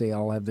self-interest. They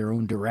all have their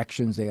own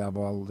directions. They have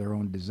all their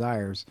own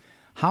desires.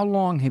 How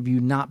long have you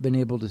not been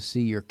able to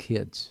see your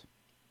kids?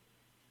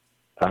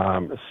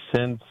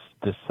 Since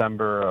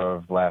December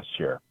of last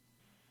year.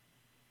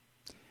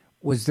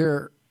 Was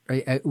there,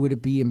 would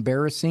it be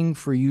embarrassing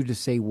for you to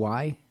say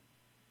why?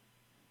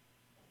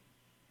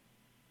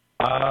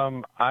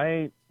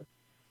 I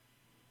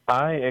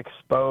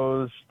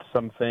exposed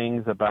some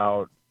things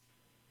about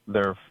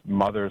their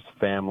mother's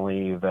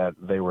family that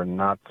they were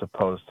not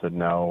supposed to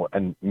know,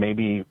 and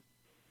maybe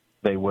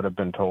they would have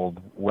been told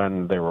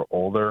when they were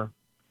older.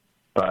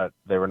 but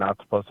they were not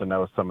supposed to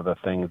know some of the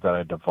things that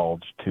I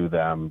divulged to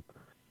them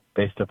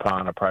based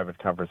upon a private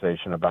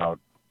conversation about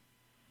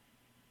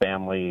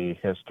family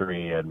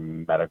history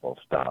and medical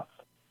stuff.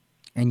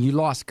 And you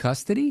lost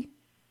custody?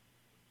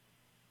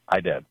 I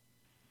did.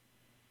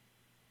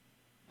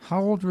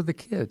 How old were the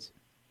kids?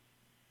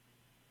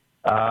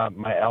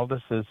 My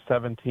eldest is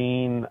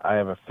 17. I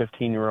have a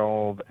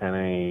 15-year-old and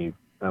an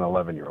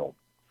 11-year-old.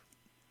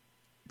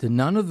 Do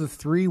none of the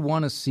three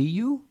want to see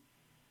you?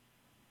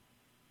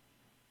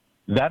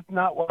 That's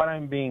not what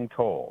I'm being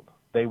told.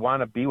 They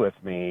want to be with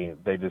me.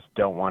 They just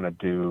don't want to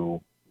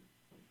do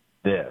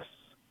this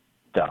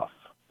stuff.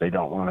 They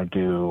don't want to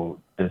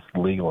do this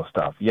legal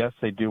stuff. Yes,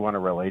 they do want a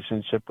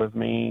relationship with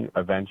me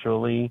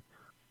eventually,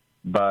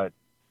 but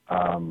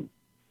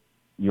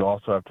you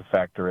also have to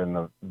factor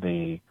in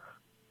the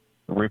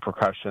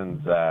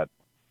repercussions that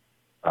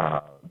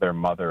their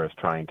mother is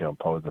trying to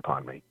impose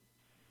upon me.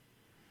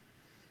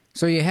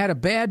 So you had a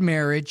bad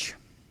marriage,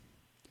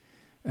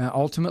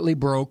 ultimately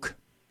broke,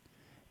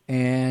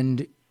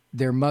 and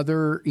their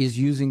mother is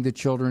using the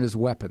children as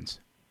weapons.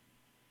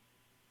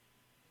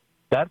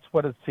 That's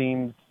what it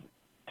seems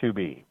to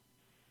be.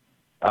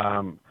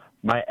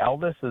 My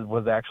eldest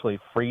was actually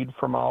freed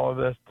from all of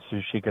this so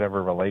she could have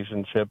a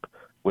relationship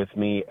with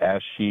me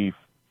as she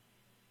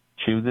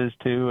chooses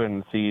to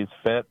and sees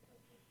fit.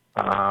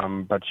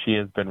 But she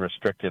has been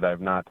restricted.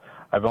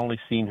 I've only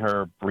seen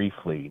her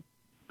briefly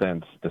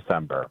since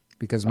December.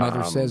 Because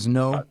mother says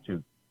no?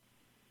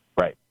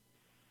 Right.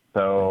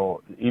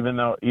 So even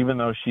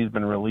though she's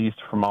been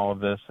released from all of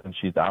this and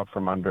she's out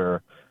from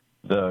under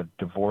the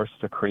divorce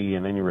decree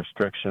and any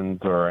restrictions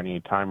or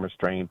any time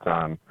restraints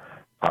on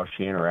how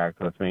she interacts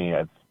with me,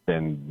 it's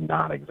been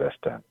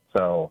non-existent.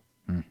 So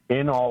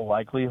in all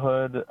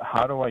likelihood,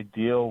 how do I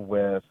deal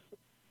with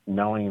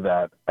knowing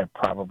that I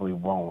probably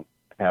won't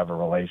have a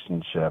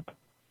relationship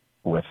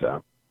with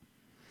them?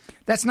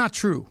 That's not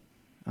true.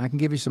 I can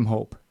give you some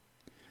hope.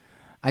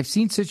 I've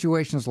seen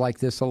situations like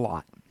this a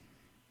lot.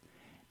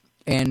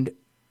 And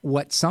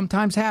what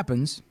sometimes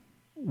happens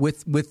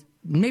with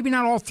maybe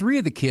not all three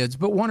of the kids,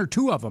 but one or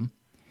two of them,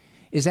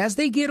 is as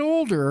they get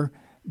older,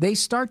 they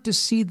start to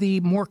see the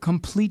more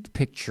complete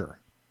picture.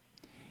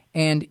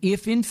 And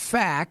if, in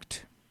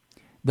fact,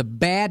 the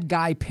bad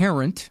guy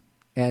parent,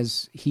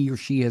 as he or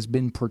she has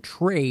been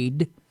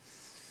portrayed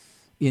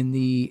in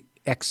the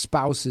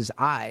ex-spouse's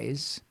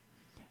eyes,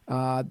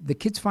 the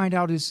kids find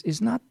out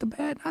is not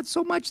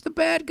so much the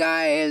bad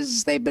guy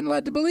as they've been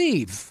led to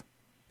believe.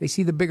 They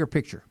see the bigger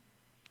picture.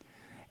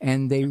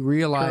 And they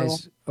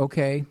realize,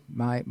 okay,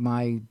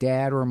 my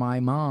dad or my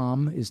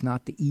mom is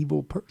not the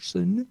evil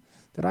person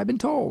that I've been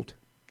told.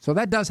 So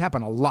that does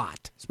happen a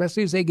lot,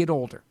 especially as they get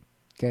older.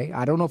 Okay,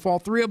 I don't know if all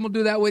three of them will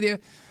do that with you,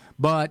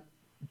 but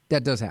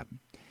that does happen.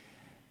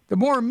 The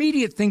more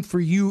immediate thing for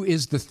you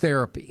is the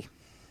therapy.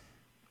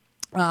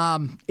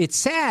 It's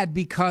sad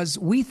because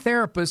we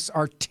therapists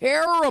are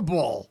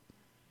terrible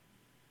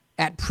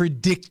at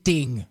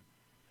predicting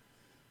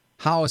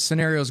how a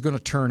scenario is going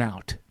to turn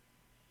out.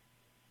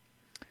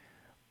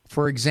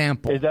 For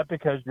example, is that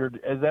because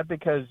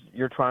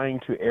you're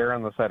trying to err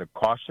on the side of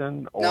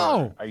caution, or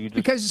no? Are you just...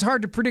 Because it's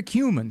hard to predict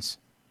humans.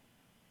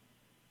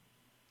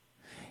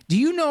 Do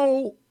you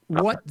know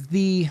what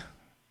the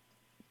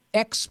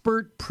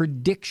expert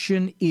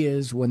prediction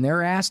is when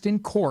they're asked in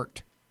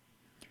court?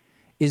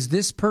 Is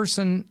this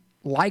person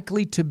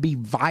likely to be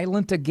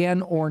violent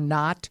again or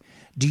not?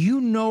 Do you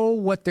know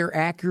what their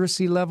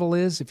accuracy level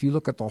is if you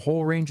look at the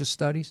whole range of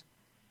studies?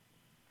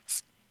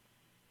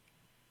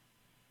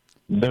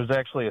 There's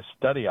actually a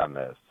study on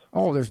this.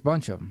 Oh, there's a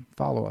bunch of them.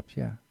 Follow-ups,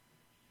 yeah.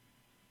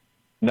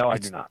 No, I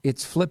do not.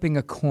 It's flipping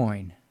a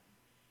coin.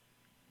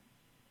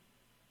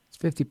 It's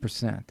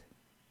 50%.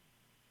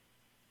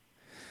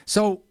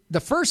 So the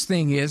first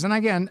thing is, and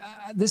again,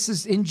 this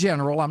is in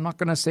general, I'm not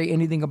going to say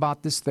anything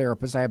about this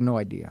therapist. I have no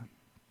idea.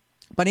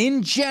 But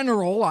in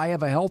general, I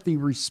have a healthy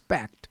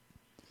respect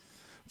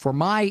for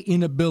my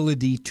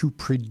inability to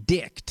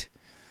predict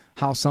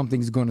how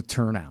something's going to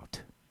turn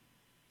out.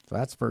 So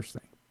that's the first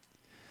thing.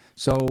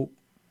 So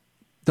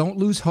don't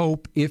lose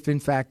hope if, in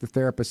fact, the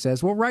therapist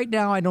says, well, right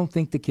now I don't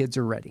think the kids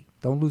are ready.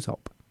 Don't lose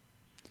hope.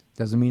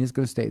 Doesn't mean it's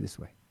going to stay this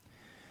way.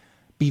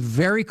 Be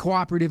very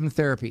cooperative in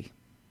therapy.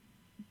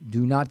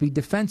 Do not be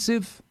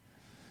defensive.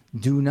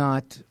 Do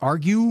not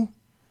argue.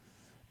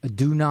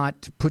 Do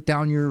not put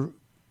down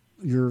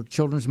your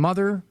children's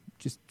mother.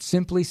 Just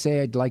simply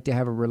say, I'd like to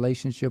have a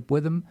relationship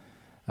with them.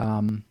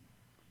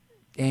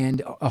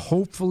 And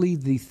hopefully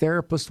the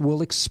therapist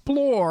will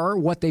explore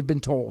what they've been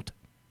told.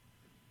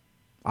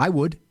 I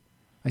would.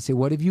 I say,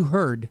 what have you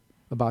heard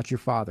about your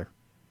father?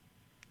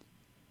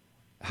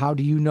 How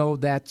do you know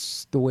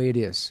that's the way it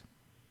is?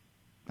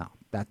 No,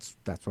 that's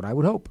what I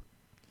would hope.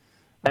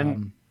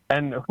 And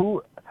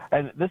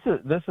this is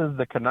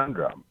the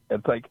conundrum.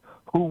 It's like,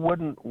 who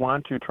wouldn't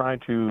want to try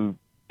to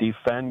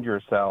defend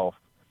yourself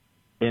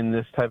in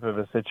this type of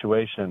a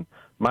situation?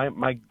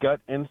 My gut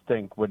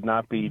instinct would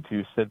not be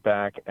to sit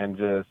back and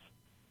just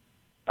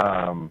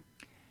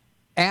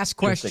Ask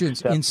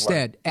questions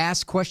instead.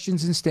 Ask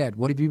questions instead.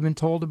 What have you been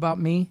told about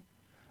me?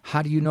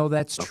 How do you know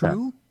that's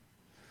true?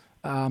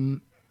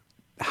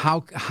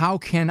 How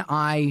can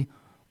I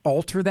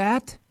alter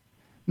that?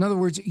 In other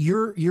words,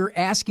 you're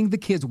asking the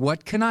kids,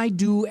 what can I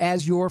do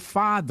as your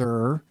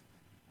father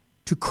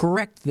to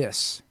correct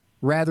this?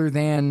 Rather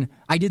than,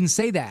 I didn't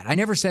say that. I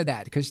never said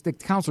that, because the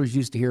counselors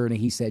used to hear it,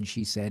 and he said,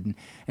 she said,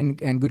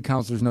 and good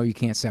counselors know you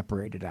can't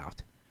separate it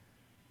out.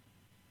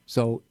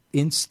 So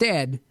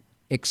instead,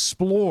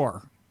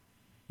 explore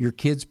your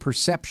kids'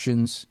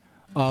 perceptions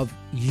of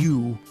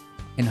you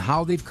and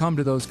how they've come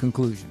to those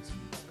conclusions.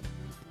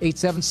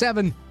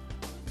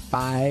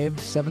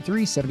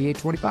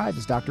 877-573-7825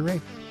 is Dr. Ray.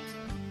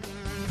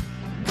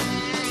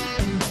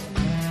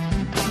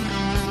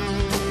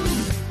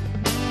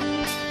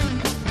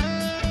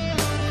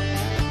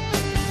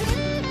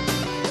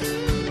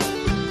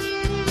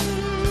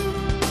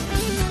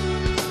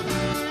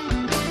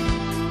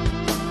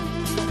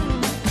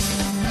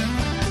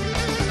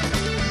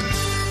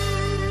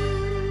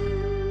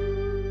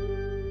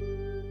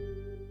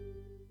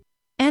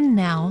 And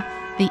now,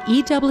 the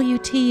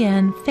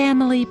EWTN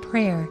Family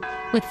Prayer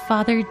with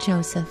Father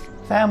Joseph.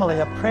 Family,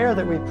 a prayer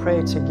that we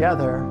pray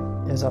together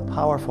is a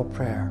powerful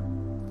prayer.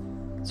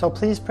 So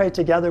please pray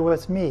together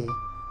with me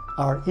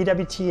our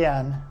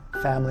EWTN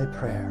Family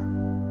Prayer.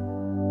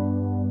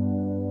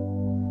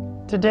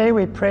 Today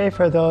we pray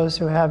for those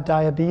who have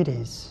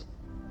diabetes.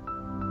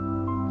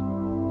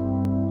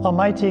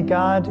 Almighty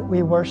God,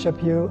 we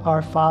worship you,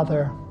 our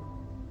Father.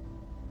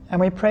 And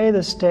we pray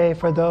this day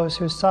for those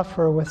who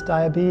suffer with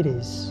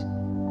diabetes.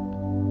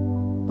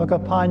 Look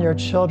upon your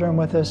children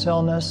with this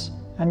illness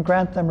and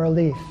grant them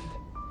relief.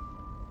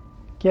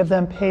 Give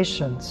them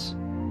patience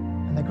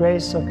and the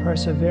grace of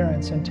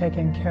perseverance in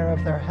taking care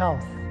of their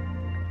health.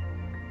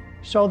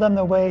 Show them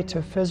the way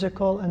to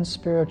physical and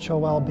spiritual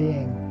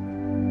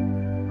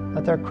well-being.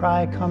 Let their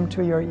cry come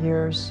to your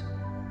ears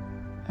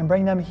and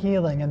bring them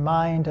healing in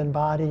mind and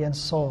body and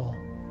soul.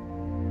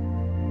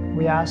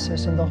 We ask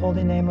this in the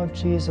holy name of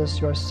Jesus,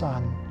 your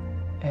Son.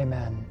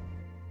 Amen.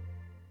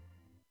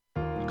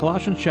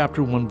 Colossians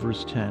chapter 1,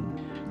 verse 10.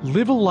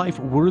 Live a life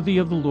worthy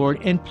of the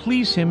Lord and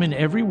please Him in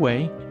every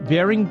way,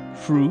 bearing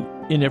fruit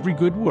in every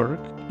good work,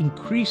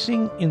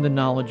 increasing in the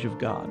knowledge of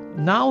God.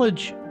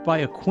 Knowledge by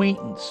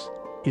acquaintance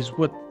is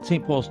what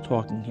St. Paul's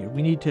talking here.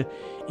 We need to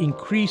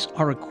increase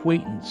our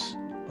acquaintance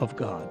of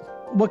God.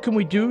 What can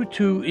we do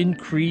to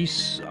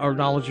increase our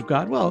knowledge of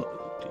God? Well,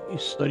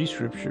 study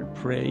Scripture,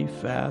 pray,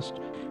 fast.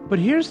 But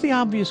here's the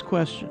obvious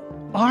question.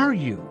 Are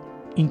you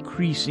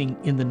increasing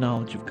in the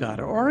knowledge of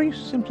God? Or are you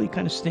simply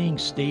kind of staying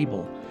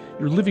stable?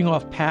 You're living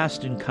off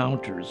past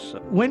encounters.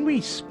 When we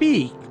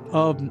speak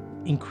of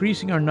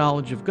increasing our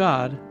knowledge of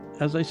God,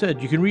 as I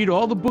said, you can read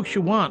all the books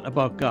you want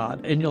about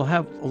God and you'll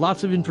have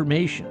lots of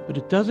information, but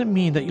it doesn't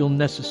mean that you'll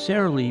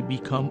necessarily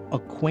become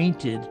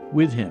acquainted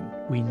with Him.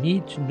 We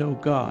need to know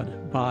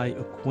God by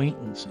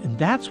acquaintance, and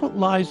that's what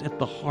lies at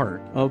the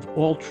heart of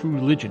all true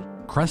religion.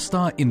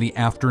 Cresta in the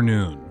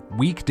afternoon,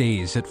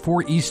 weekdays at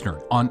 4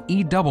 Eastern on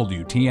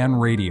EWTN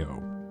Radio.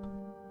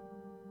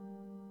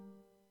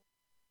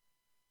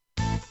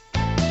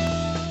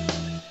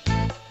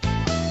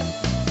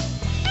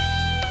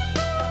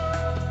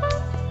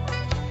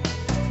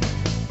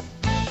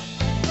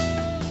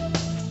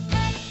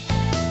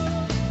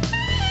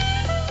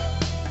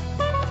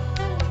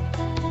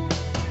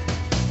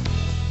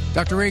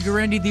 Dr. Ray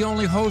Guarendi, the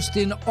only host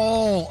in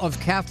all of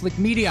Catholic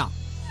media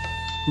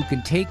who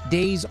can take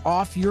days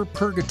off your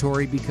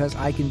purgatory because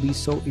I can be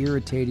so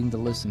irritating to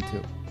listen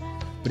to.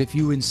 But if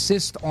you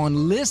insist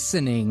on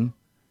listening,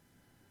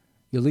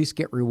 you'll at least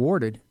get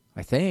rewarded,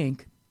 I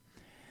think.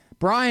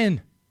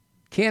 Brian,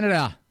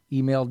 Canada,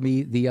 emailed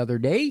me the other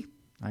day.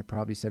 I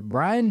probably said,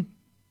 Brian,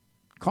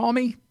 call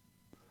me.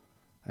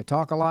 I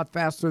talk a lot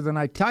faster than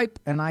I type,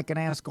 and I can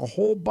ask a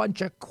whole bunch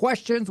of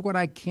questions when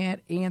I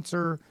can't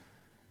answer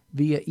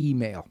via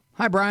email.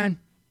 Hi, Brian.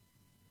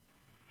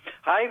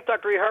 Hi,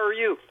 Dr. Ray. How are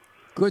you?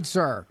 Good,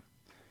 sir.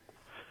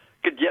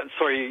 Good. Yeah,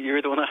 sorry,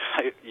 you're the one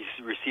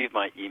you received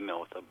my email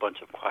with a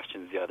bunch of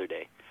questions the other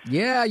day.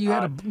 Yeah, you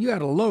had a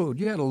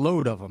load. You had a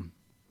load of them.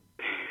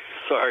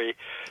 Sorry.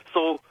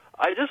 So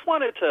I just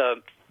wanted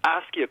to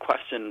ask you a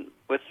question.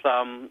 With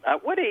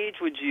at what age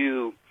would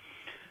you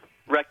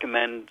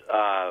recommend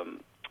a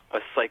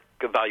psych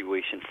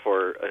evaluation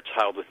for a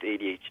child with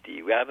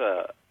ADHD? We have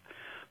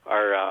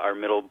our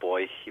middle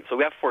boy. So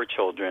we have 4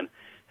 children,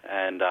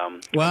 and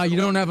well, you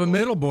don't have a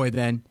middle boy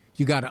then.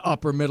 You got an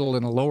upper middle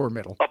and a lower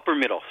middle. Upper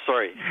middle,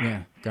 sorry.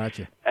 Yeah,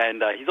 gotcha.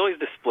 And he's always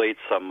displayed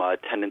some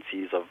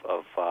tendencies of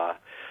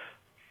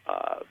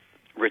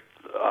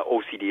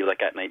OCD.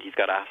 Like at night, he's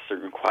got to ask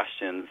certain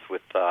questions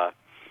with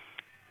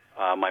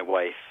my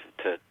wife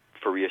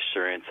for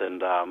reassurance,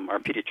 and our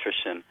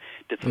pediatrician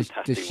did some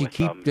testing with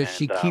him. Does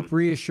she keep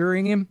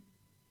reassuring him?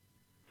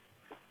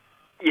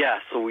 Yeah,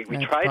 so we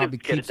tried to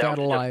get it down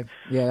that alive.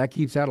 Yeah, that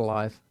keeps that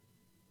alive.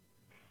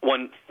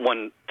 One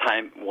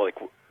time,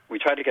 we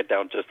tried to get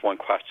down to just one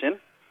question,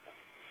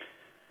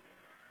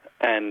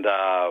 and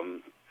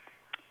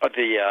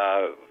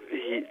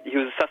he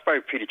was assessed by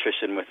a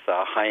pediatrician with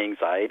high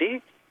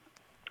anxiety,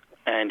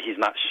 and he's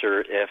not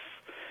sure if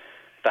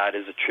that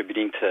is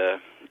attributing to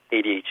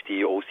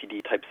ADHD,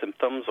 OCD type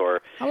symptoms,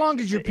 or... How long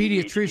did your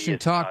pediatrician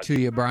talk to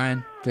you,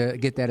 Brian, to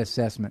get that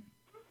assessment?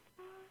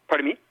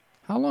 Pardon me?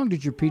 How long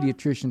did your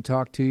pediatrician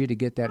talk to you to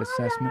get that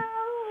assessment?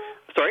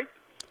 Sorry?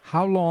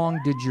 How long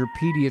did your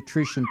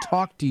pediatrician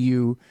talk to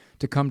you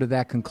to come to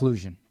that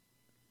conclusion?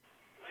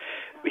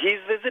 He's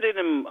visited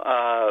him.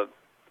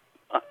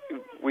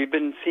 We've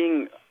been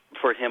seeing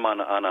for him on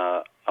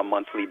a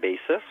monthly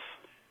basis,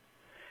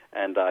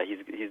 and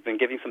he's been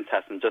giving some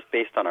tests, and just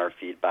based on our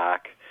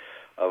feedback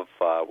of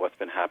what's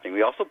been happening.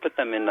 We also put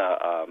them in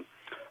our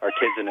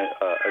kids in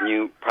a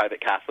new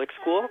private Catholic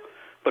school,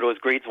 but it was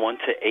grades 1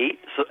 to 8,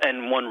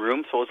 and one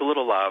room, so it was a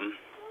little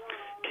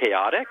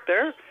chaotic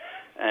there,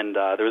 and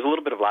there was a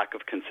little bit of lack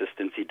of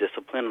consistency,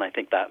 discipline, and I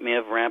think that may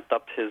have ramped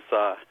up his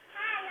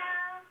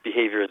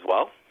behavior as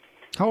well.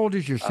 How old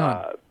is your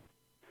son?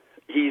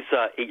 He's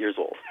 8 years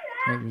old.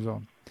 8 years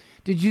old.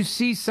 Did you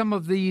see some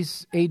of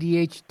these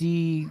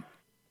ADHD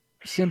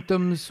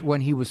symptoms when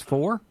he was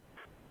 4?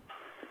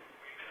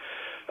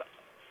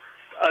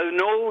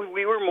 No,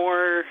 we were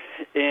more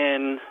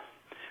in...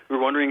 We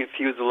were wondering if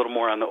he was a little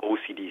more on the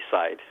OCD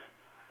side.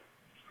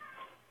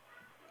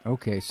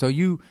 Okay, so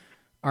you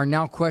are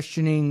now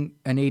questioning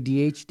an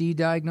ADHD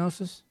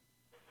diagnosis?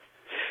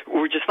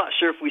 We're just not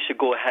sure if we should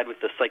go ahead with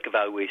the psych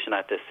evaluation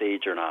at this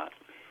age or not.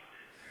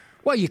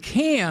 Well, you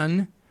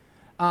can.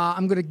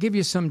 I'm going to give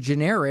you some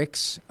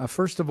generics.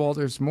 First of all,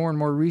 there's more and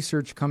more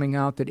research coming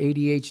out that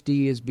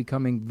ADHD is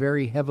becoming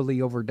very heavily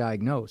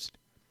overdiagnosed.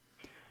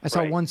 I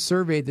saw one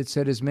survey that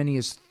said as many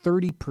as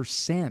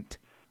 30%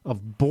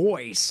 of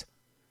boys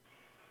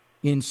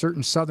in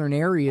certain southern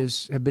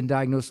areas have been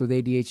diagnosed with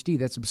ADHD.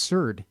 That's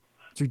absurd.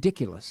 It's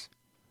ridiculous.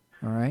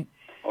 All right?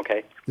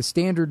 Okay. The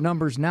standard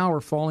numbers now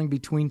are falling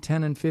between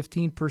 10 and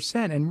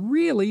 15%. And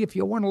really, if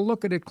you want to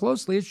look at it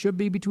closely, it should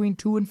be between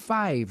 2 and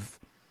 5.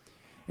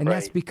 And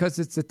that's because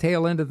it's the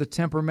tail end of the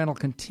temperamental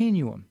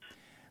continuum.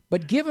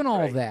 But given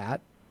all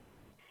that,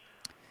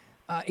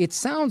 it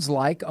sounds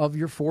like of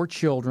your 4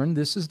 children,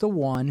 this is the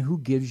one who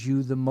gives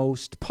you the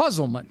most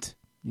puzzlement.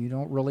 You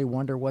don't really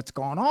wonder what's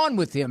going on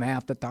with him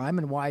half the time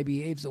and why he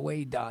behaves the way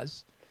he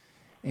does.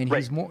 And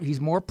he's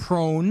more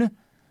prone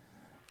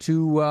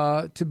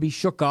to be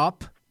shook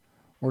up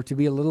or to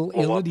be a little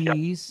ill at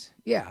ease.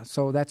 Yeah,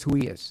 so that's who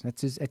he is.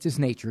 That's his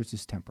nature. It's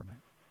his temperament.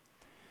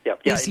 Yeah.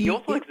 He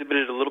also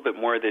exhibited a little bit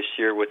more this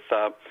year with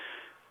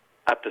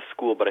at the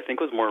school, but I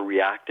think it was more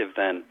reactive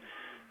than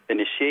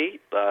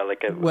initiate.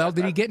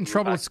 Did he get in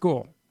trouble at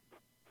school?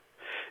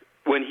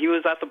 When he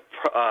was at the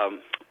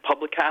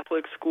public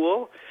Catholic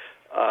school,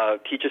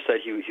 teacher said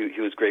he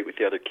was great with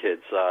the other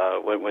kids.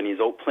 When he's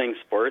out playing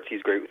sports,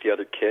 he's great with the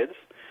other kids.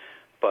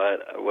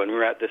 But when we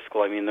were at this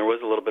school, I mean, there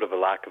was a little bit of a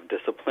lack of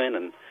discipline,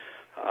 and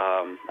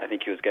I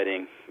think he was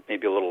getting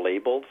maybe a little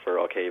labeled for,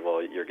 okay,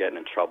 well, you're getting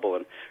in trouble.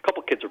 And a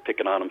couple kids were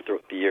picking on him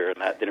throughout the year,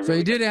 and that didn't So really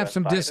you did have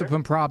some either.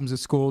 discipline problems at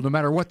school, no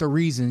matter what the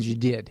reasons you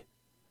did.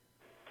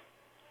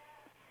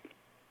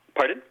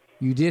 Pardon?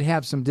 You did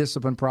have some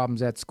discipline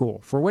problems at school,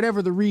 for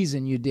whatever the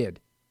reason you did.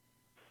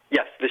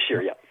 Yes, this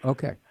year, yeah.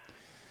 Okay.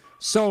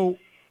 So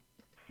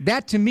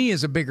that, to me,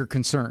 is a bigger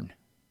concern.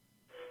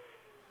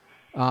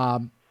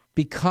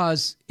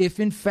 Because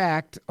if, in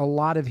fact, a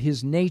lot of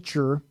his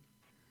nature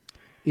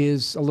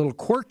is a little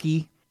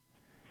quirky,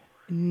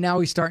 now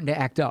he's starting to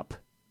act up.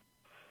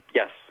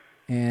 Yes.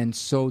 And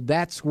so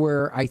that's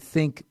where I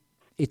think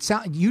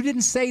you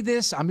didn't say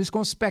this. I'm just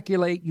going to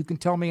speculate. You can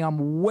tell me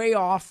I'm way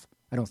off.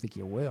 I don't think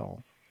you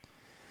will.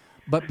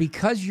 But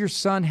because your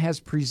son has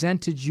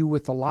presented you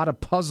with a lot of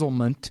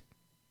puzzlement,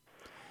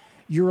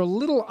 you're a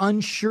little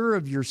unsure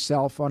of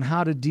yourself on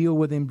how to deal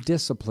with him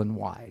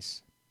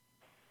discipline-wise.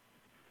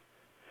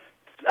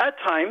 At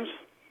times.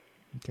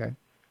 Okay.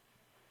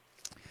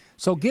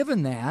 So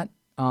given that,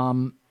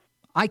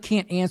 I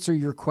can't answer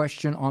your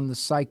question on the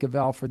psych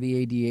eval for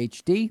the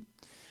ADHD,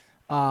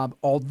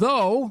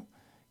 although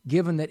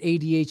given that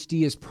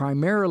ADHD is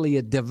primarily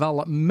a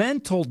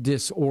developmental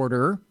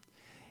disorder,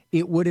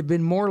 it would have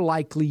been more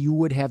likely you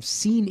would have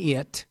seen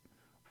it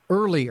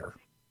earlier.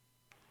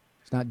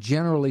 It's not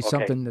generally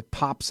something that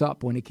pops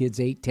up when a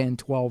kid's 8, 10,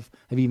 12.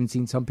 I've even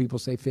seen some people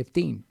say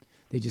 15.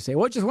 They just say,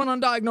 well, it just went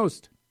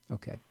undiagnosed.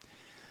 Okay.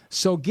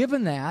 So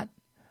given that,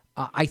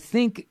 I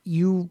think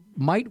you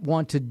might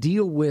want to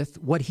deal with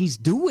what he's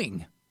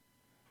doing.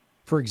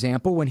 For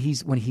example, when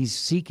he's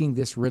seeking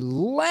this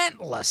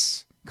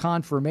relentless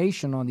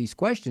confirmation on these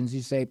questions,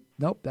 you say,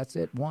 nope, that's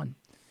it, 1.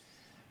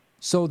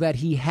 So that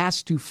he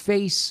has to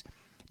face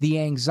the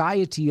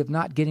anxiety of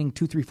not getting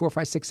 2, 3, 4,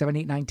 5, 6, 7,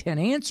 8, 9, 10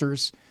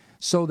 answers,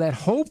 so that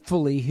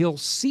hopefully he'll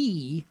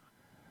see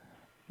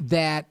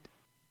that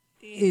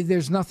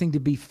there's nothing to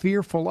be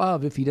fearful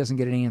of if he doesn't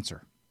get an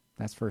answer.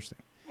 That's first thing.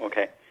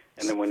 Okay.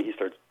 And then when he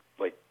starts,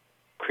 like,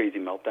 crazy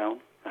meltdown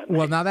at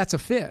Well, night. now that's a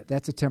fit.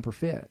 That's a temper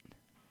fit.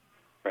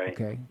 Right.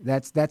 Okay.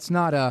 That's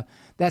not a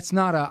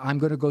I'm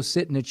going to go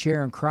sit in a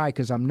chair and cry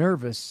because I'm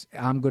nervous.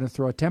 I'm going to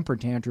throw a temper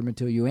tantrum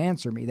until you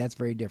answer me. That's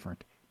very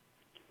different.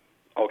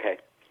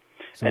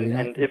 So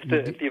and if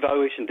the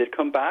evaluation did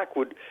come back,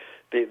 would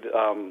the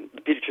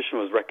pediatrician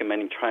was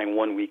recommending trying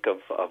 1 week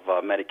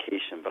of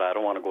medication, but I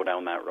don't want to go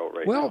down that road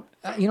right now.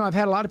 Well, I've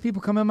had a lot of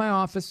people come in my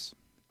office.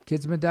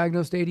 Kids have been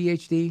diagnosed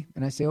ADHD,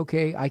 and I say,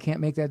 okay, I can't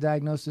make that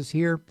diagnosis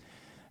here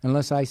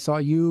unless I saw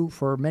you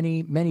for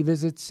many, many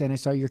visits, and I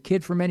saw your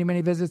kid for many, many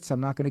visits. I'm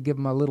not going to give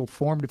them a little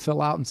form to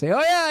fill out and say, oh,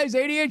 yeah, he's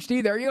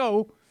ADHD, there you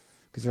go,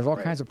 because there's all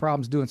kinds of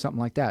problems doing something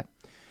like that.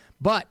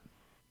 But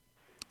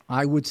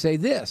I would say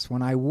this,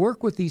 when I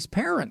work with these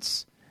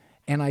parents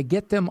and I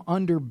get them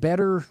under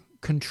better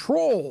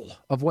control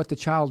of what the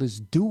child is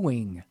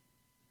doing,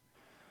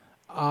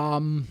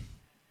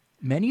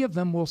 many of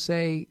them will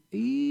say,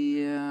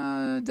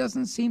 yeah, it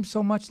doesn't seem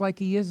so much like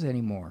he is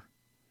anymore.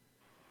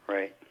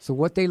 Right. So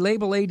what they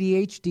label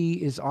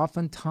ADHD is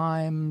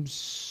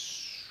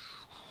oftentimes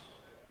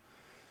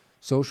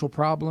social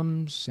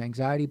problems,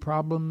 anxiety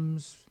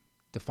problems,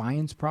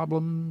 defiance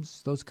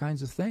problems, those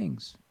kinds of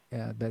things.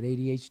 But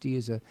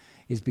ADHD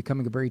is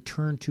becoming a very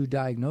turn-to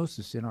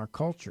diagnosis in our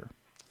culture.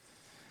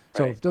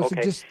 So Right. those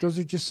Okay.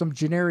 are just some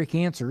generic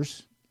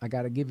answers I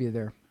got to give you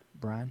there,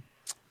 Brian.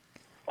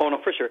 Oh no,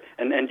 for sure.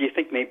 And do you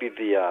think maybe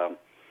the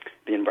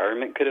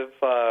environment could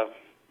have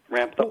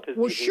ramped up his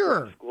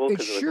behavior in school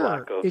because of the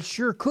lack of? It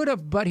sure could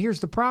have, but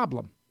here's the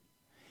problem.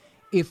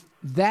 If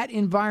that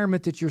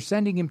environment that you're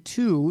sending him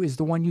to is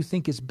the one you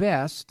think is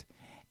best,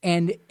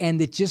 and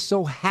it just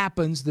so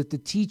happens that the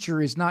teacher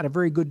is not a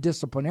very good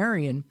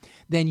disciplinarian,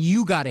 then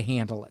you got to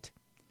handle it.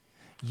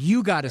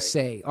 You got to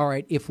say, all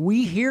right, if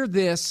we hear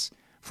this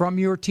from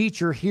your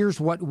teacher, here's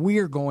what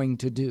we're going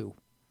to do.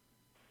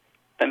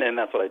 And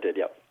that's what I did,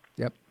 yep.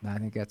 Yep, I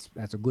think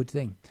that's a good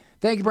thing.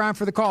 Thank you, Brian,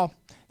 for the call.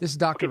 This is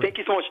Dr. Okay, thank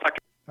you so much, Dr.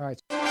 All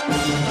right.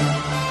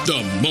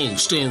 The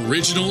most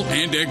original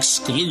and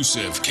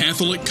exclusive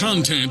Catholic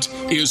content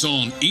is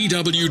on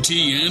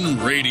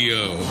EWTN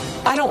Radio.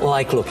 I don't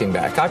like looking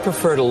back. I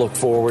prefer to look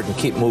forward and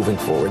keep moving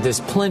forward.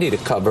 There's plenty to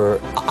cover.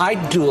 I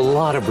do a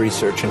lot of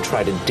research and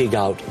try to dig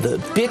out the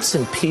bits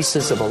and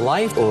pieces of a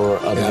life or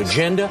of an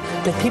agenda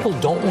that people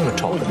don't want to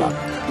talk about.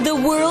 The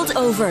World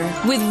Over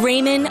with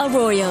Raymond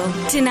Arroyo.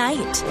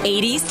 Tonight,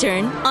 8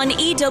 Eastern on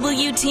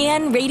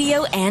EWTN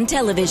Radio and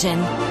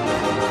Television.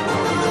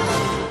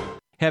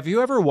 Have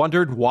you ever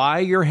wondered why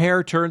your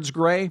hair turns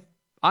gray?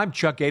 I'm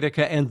Chuck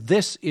Gatica, and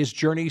this is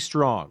Journey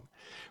Strong.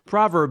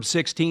 Proverbs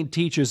 16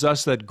 teaches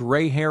us that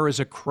gray hair is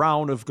a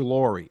crown of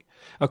glory.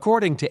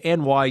 According to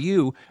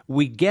NYU,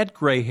 we get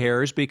gray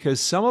hairs because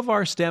some of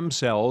our stem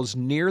cells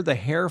near the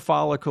hair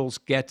follicles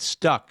get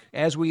stuck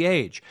as we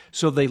age,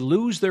 so they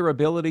lose their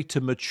ability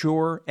to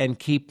mature and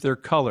keep their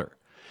color.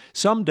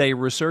 Someday,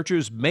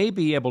 researchers may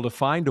be able to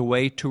find a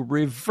way to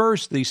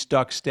reverse these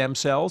stuck stem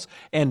cells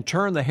and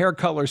turn the hair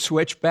color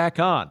switch back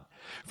on.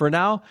 For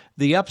now,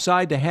 the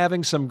upside to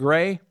having some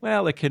gray,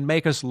 well, it can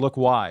make us look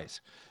wise.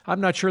 I'm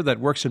not sure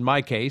that works in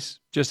my case.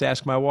 Just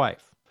ask my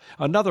wife.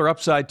 Another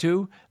upside,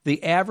 too,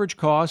 the average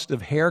cost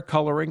of hair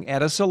coloring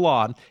at a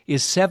salon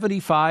is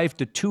 $75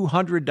 to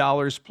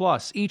 $200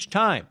 plus each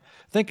time.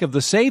 Think of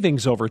the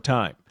savings over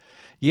time.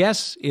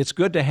 Yes, it's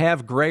good to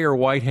have gray or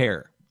white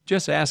hair.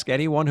 Just ask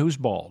anyone who's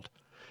bald.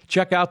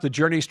 Check out the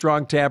Journey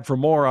Strong tab for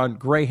more on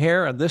gray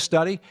hair and this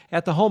study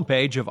at the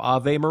homepage of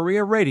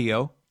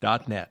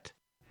AveMariaRadio.net.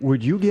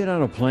 Would you get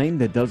on a plane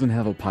that doesn't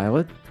have a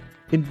pilot?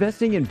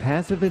 Investing in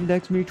passive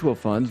index mutual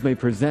funds may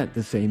present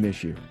the same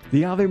issue.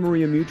 The Ave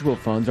Maria mutual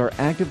funds are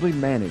actively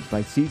managed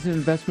by seasoned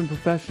investment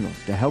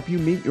professionals to help you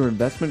meet your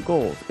investment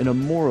goals in a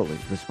morally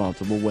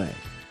responsible way.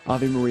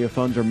 Ave Maria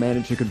funds are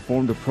managed to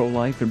conform to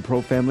pro-life and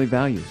pro-family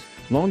values.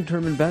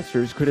 Long-term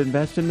investors could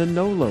invest in the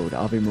no-load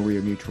Ave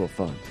Maria mutual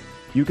funds.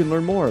 You can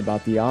learn more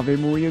about the Ave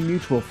Maria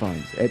mutual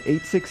funds at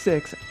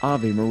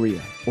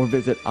 866-AVE-MARIA or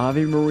visit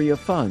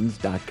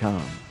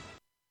AveMariaFunds.com.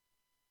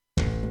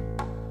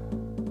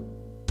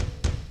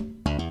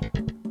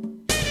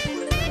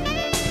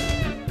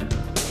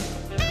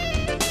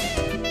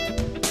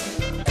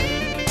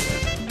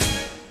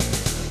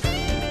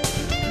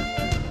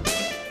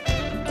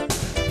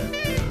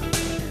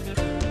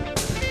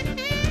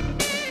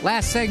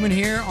 Last segment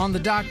here on The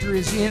Doctor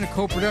is In, a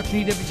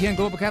co-production EWTN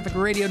Global Catholic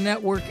Radio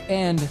Network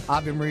and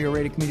Ave Maria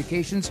Radio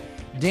Communications.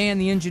 Dan,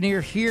 the engineer,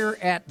 here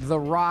at The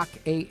Rock,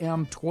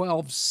 AM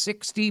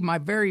 1260, my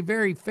very,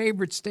 very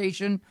favorite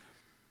station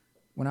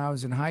when I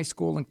was in high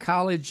school and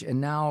college, and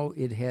now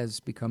it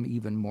has become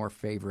even more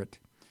favorite.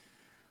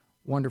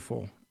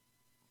 Wonderful,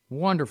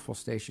 wonderful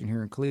station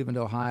here in Cleveland,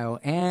 Ohio,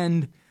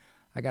 and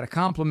I got to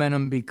compliment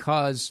them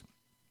because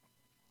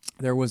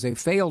there was a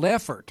failed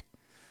effort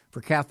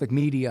for Catholic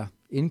media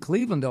in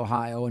Cleveland,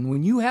 Ohio. And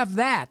when you have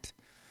that,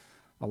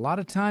 a lot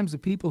of times the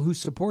people who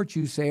support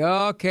you say,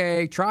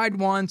 okay, tried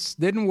once,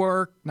 didn't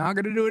work, not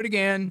going to do it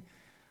again.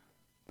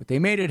 But they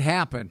made it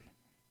happen.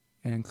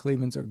 And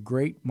Cleveland's a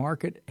great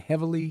market,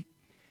 heavily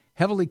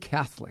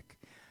Catholic.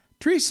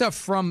 Teresa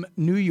from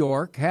New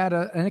York had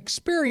an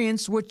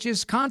experience which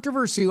is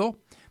controversial,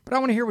 but I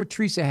want to hear what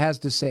Teresa has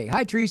to say.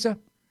 Hi, Teresa.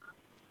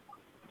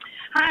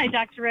 Hi,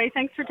 Dr. Ray.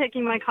 Thanks for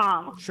taking my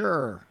call.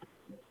 Sure.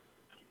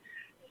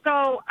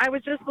 So I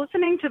was just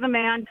listening to the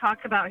man talk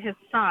about his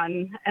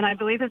son, and I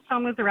believe his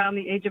son was around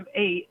the age of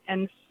 8,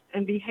 and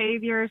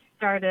behavior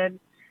started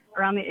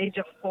around the age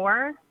of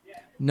 4.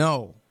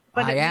 No.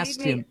 But I it asked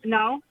made me, him.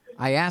 No?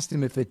 I asked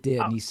him if it did,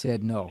 and he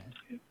said no.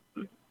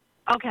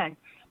 Okay.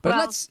 But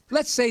Well,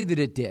 let's say that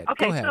it did.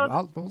 Okay, Go ahead.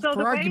 so For the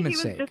way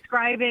argument's he was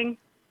sake.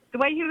 the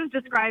way he was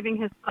describing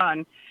his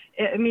son,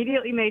 it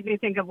immediately made me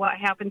think of what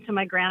happened to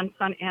my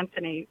grandson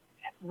Anthony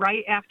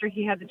right after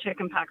he had the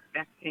chickenpox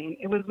vaccine.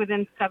 It was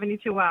within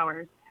 72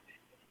 hours.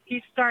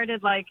 He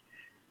started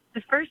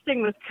the first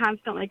thing was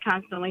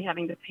constantly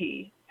having to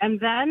pee. And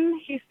then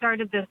he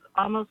started this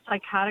almost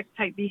psychotic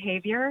type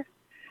behavior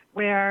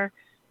where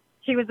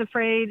he was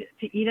afraid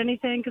to eat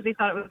anything because he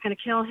thought it was going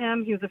to kill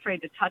him. He was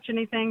afraid to touch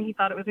anything. He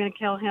thought it was going to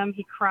kill him.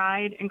 He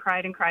cried and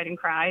cried and cried and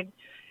cried.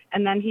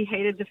 And then he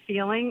hated the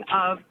feeling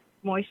of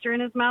moisture in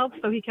his mouth,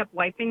 so he kept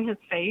wiping his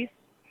face.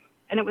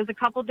 And it was a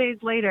couple days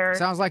later.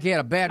 Sounds like he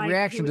had a bad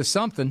reaction to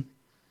something.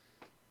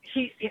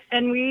 We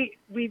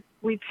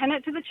pin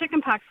it to the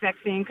chickenpox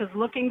vaccine because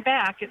looking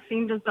back, it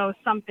seemed as though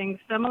something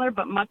similar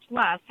but much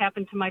less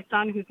happened to my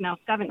son, who's now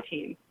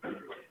 17.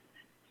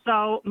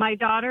 So my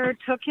daughter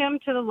took him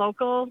to the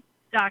local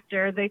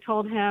doctor. They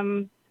told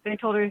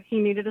her he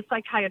needed a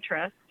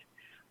psychiatrist.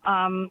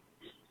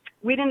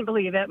 We didn't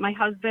believe it. My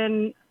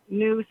husband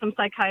knew some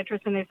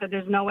psychiatrists, and they said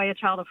there's no way a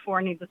child of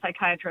 4 needs a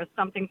psychiatrist.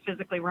 Something's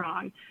physically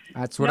wrong.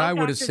 That's what I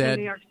would have doctors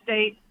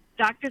said.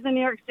 Doctors in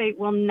New York State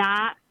will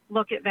not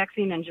look at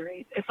vaccine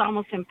injuries. It's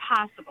almost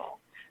impossible.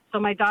 So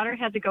my daughter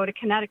had to go to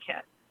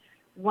Connecticut.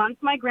 Once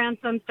my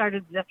grandson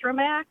started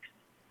Zithromax,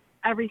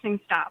 everything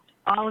stopped.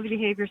 All of the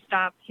behavior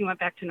stopped. He went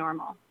back to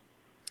normal.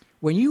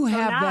 When you So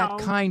have now-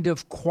 that kind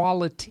of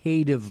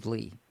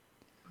qualitatively,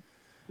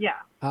 Yeah.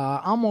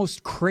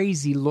 almost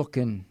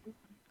crazy-looking,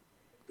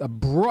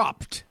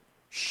 abrupt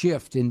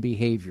shift in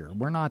behavior.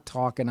 We're not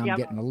talking I'm Yep.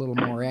 getting a little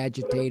more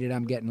agitated,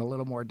 I'm getting a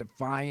little more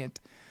defiant,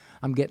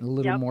 I'm getting a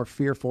little more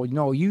fearful.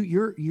 No,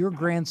 your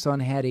grandson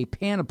had a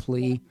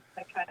panoply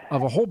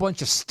of a whole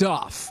bunch of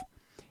stuff.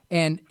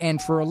 And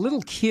for a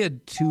little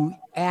kid to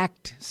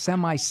act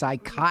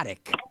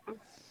semi-psychotic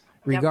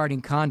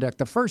regarding conduct,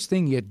 the first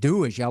thing you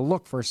do is you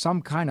look for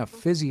some kind of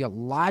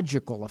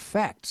physiological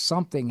effect.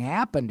 Something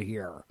happened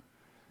here.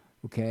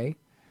 Okay?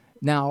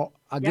 Now,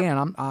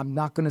 again, I'm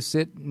not going to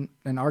sit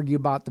and argue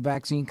about the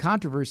vaccine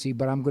controversy,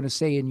 but I'm going to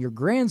say in your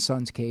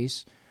grandson's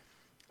case,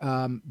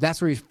 that's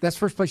the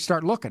first place you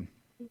start looking.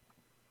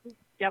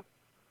 Yep.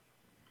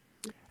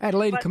 I had a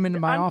lady But come into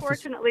my office.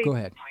 unfortunately- Go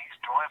ahead.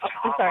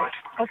 I'm sorry.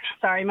 Oh,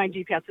 sorry, my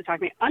GPS is talking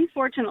to me.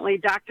 Unfortunately,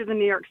 doctors in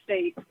New York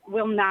State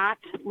will not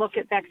look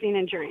at vaccine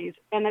injuries,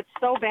 and it's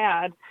so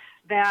bad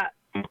that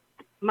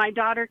my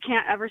daughter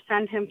can't ever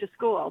send him to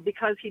school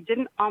because he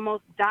didn't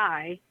almost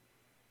die,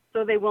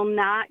 so they will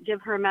not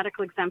give her a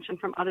medical exemption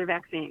from other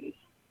vaccines.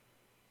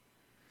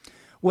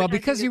 Well,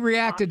 because he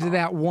reacted to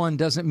that one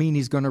doesn't mean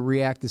he's going to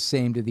react the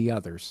same to the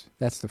others.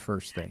 That's the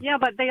first thing. Yeah,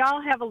 but they all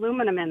have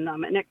aluminum in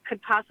them, and it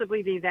could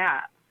possibly be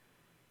that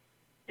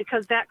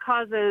because that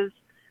causes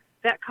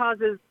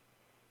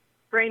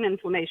brain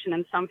inflammation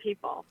in some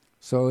people.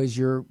 So is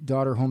your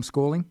daughter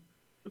homeschooling?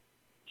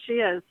 She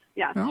is,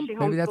 yes. Well, She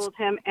maybe homeschooled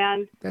him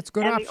and that's a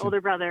good and option. the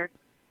older brother.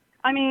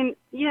 She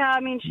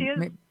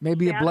is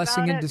Maybe a sad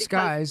blessing about in it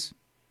disguise.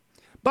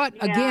 But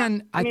Yeah,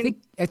 again, I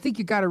mean- I think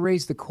you got to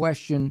raise the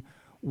question: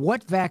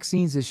 what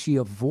vaccines is she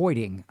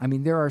avoiding? I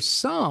mean, there are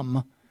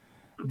some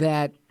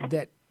that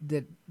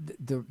the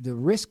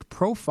risk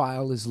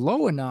profile is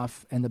low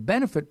enough and the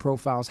benefit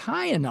profile is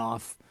high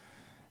enough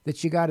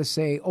that you got to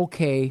say,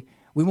 okay,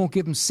 we won't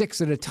give them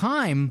 6 at a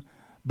time,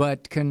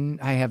 but can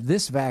I have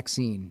this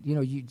vaccine? You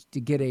know,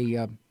 to get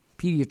a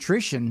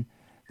pediatrician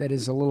that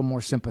is a little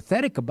more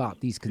sympathetic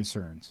about these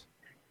concerns.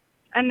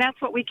 And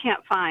that's what we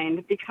can't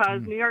find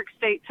because New York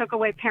State took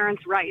away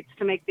parents' rights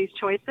to make these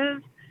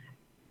choices,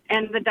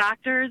 and the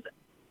doctors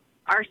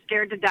are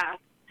scared to death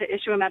to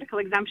issue a medical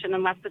exemption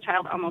unless the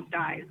child almost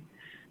dies.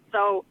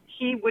 So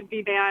he would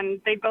be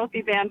banned. They'd both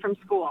be banned from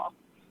school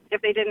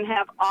if they didn't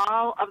have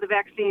all of the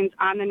vaccines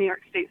on the New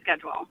York State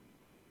schedule.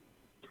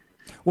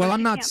 Well,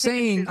 I'm not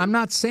saying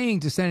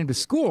to send him to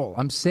school.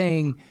 I'm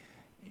saying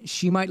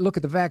she might look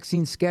at the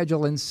vaccine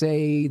schedule and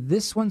say,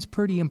 this one's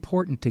pretty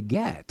important to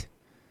get.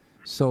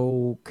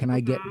 So can I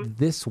get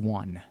this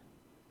one?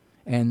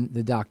 And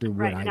the doctor would.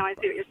 Right, now I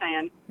see what you're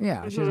saying.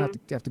 Yeah, she doesn't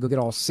have to go get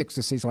all 6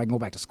 to say so I can go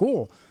back to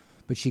school.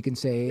 But she can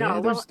say,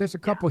 No, there's a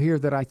couple here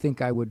that I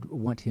think I would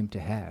want him to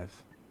have.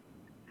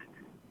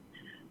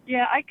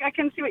 Yeah, I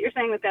can see what you're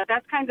saying with that.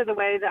 That's kind of the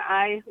way that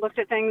I looked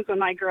at things when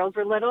my girls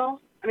were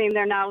little. I mean,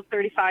 they're now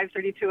 35,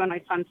 32, and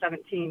my son's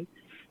 17.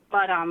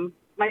 But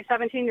my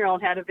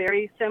 17-year-old had a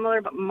very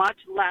similar but much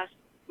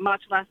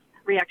less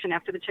reaction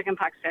after the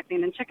chickenpox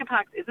vaccine. And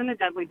chickenpox isn't a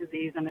deadly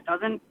disease, and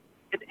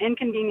it's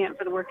inconvenient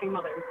for the working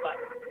mothers. But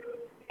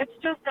it's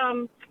just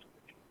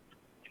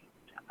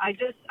I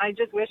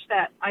just wish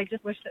that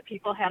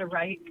people had a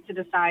right to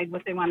decide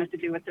what they wanted to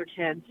do with their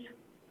kids,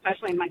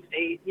 especially in my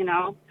state. You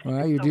know.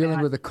 Well, you're So dealing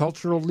bad. with a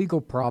cultural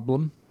legal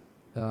problem.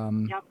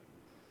 Yep.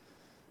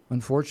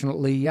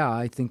 unfortunately,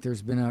 I think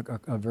there's been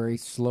a very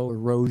slow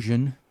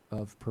erosion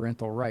of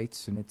parental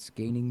rights, and it's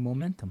gaining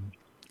momentum.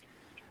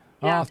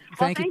 Yeah.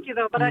 Thank you,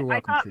 though. But I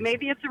thought Teresa.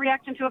 maybe it's a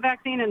reaction to a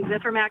vaccine, and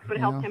Zithromax would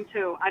help him,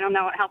 too. I don't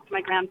know. It helped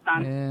my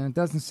grandson. And it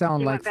doesn't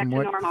sound He like went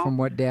back to normal. from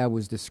what Dad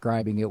was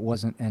describing, it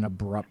wasn't an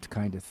abrupt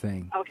kind of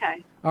thing.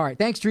 Okay. All right.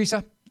 Thanks, Teresa.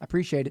 I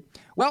appreciate it.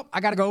 Well, I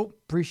got to go.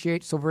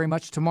 Appreciate it so very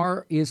much.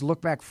 Tomorrow is Look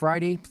Back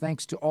Friday.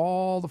 Thanks to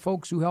all the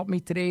folks who helped me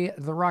today.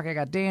 The Rock, I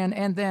got Dan,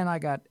 and then I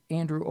got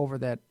Andrew over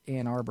that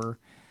Ann Arbor,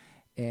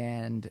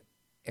 and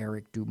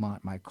Eric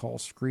Dumont, my call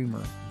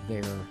screamer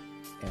there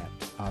at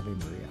Ave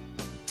Maria.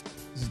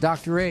 This is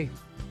Dr. A.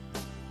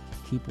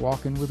 Keep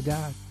walking with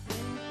God.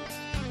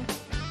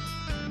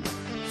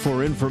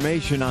 For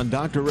information on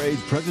Dr.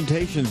 Ray's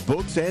presentations,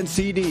 books, and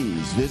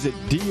CDs, visit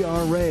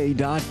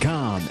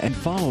drray.com and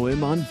follow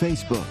him on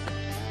Facebook.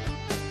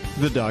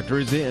 The Doctor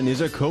is In is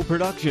a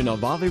co-production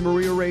of Ave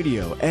Maria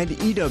Radio and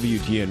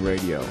EWTN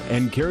Radio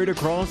and carried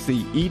across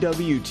the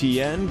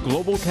EWTN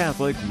Global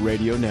Catholic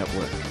Radio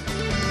Network.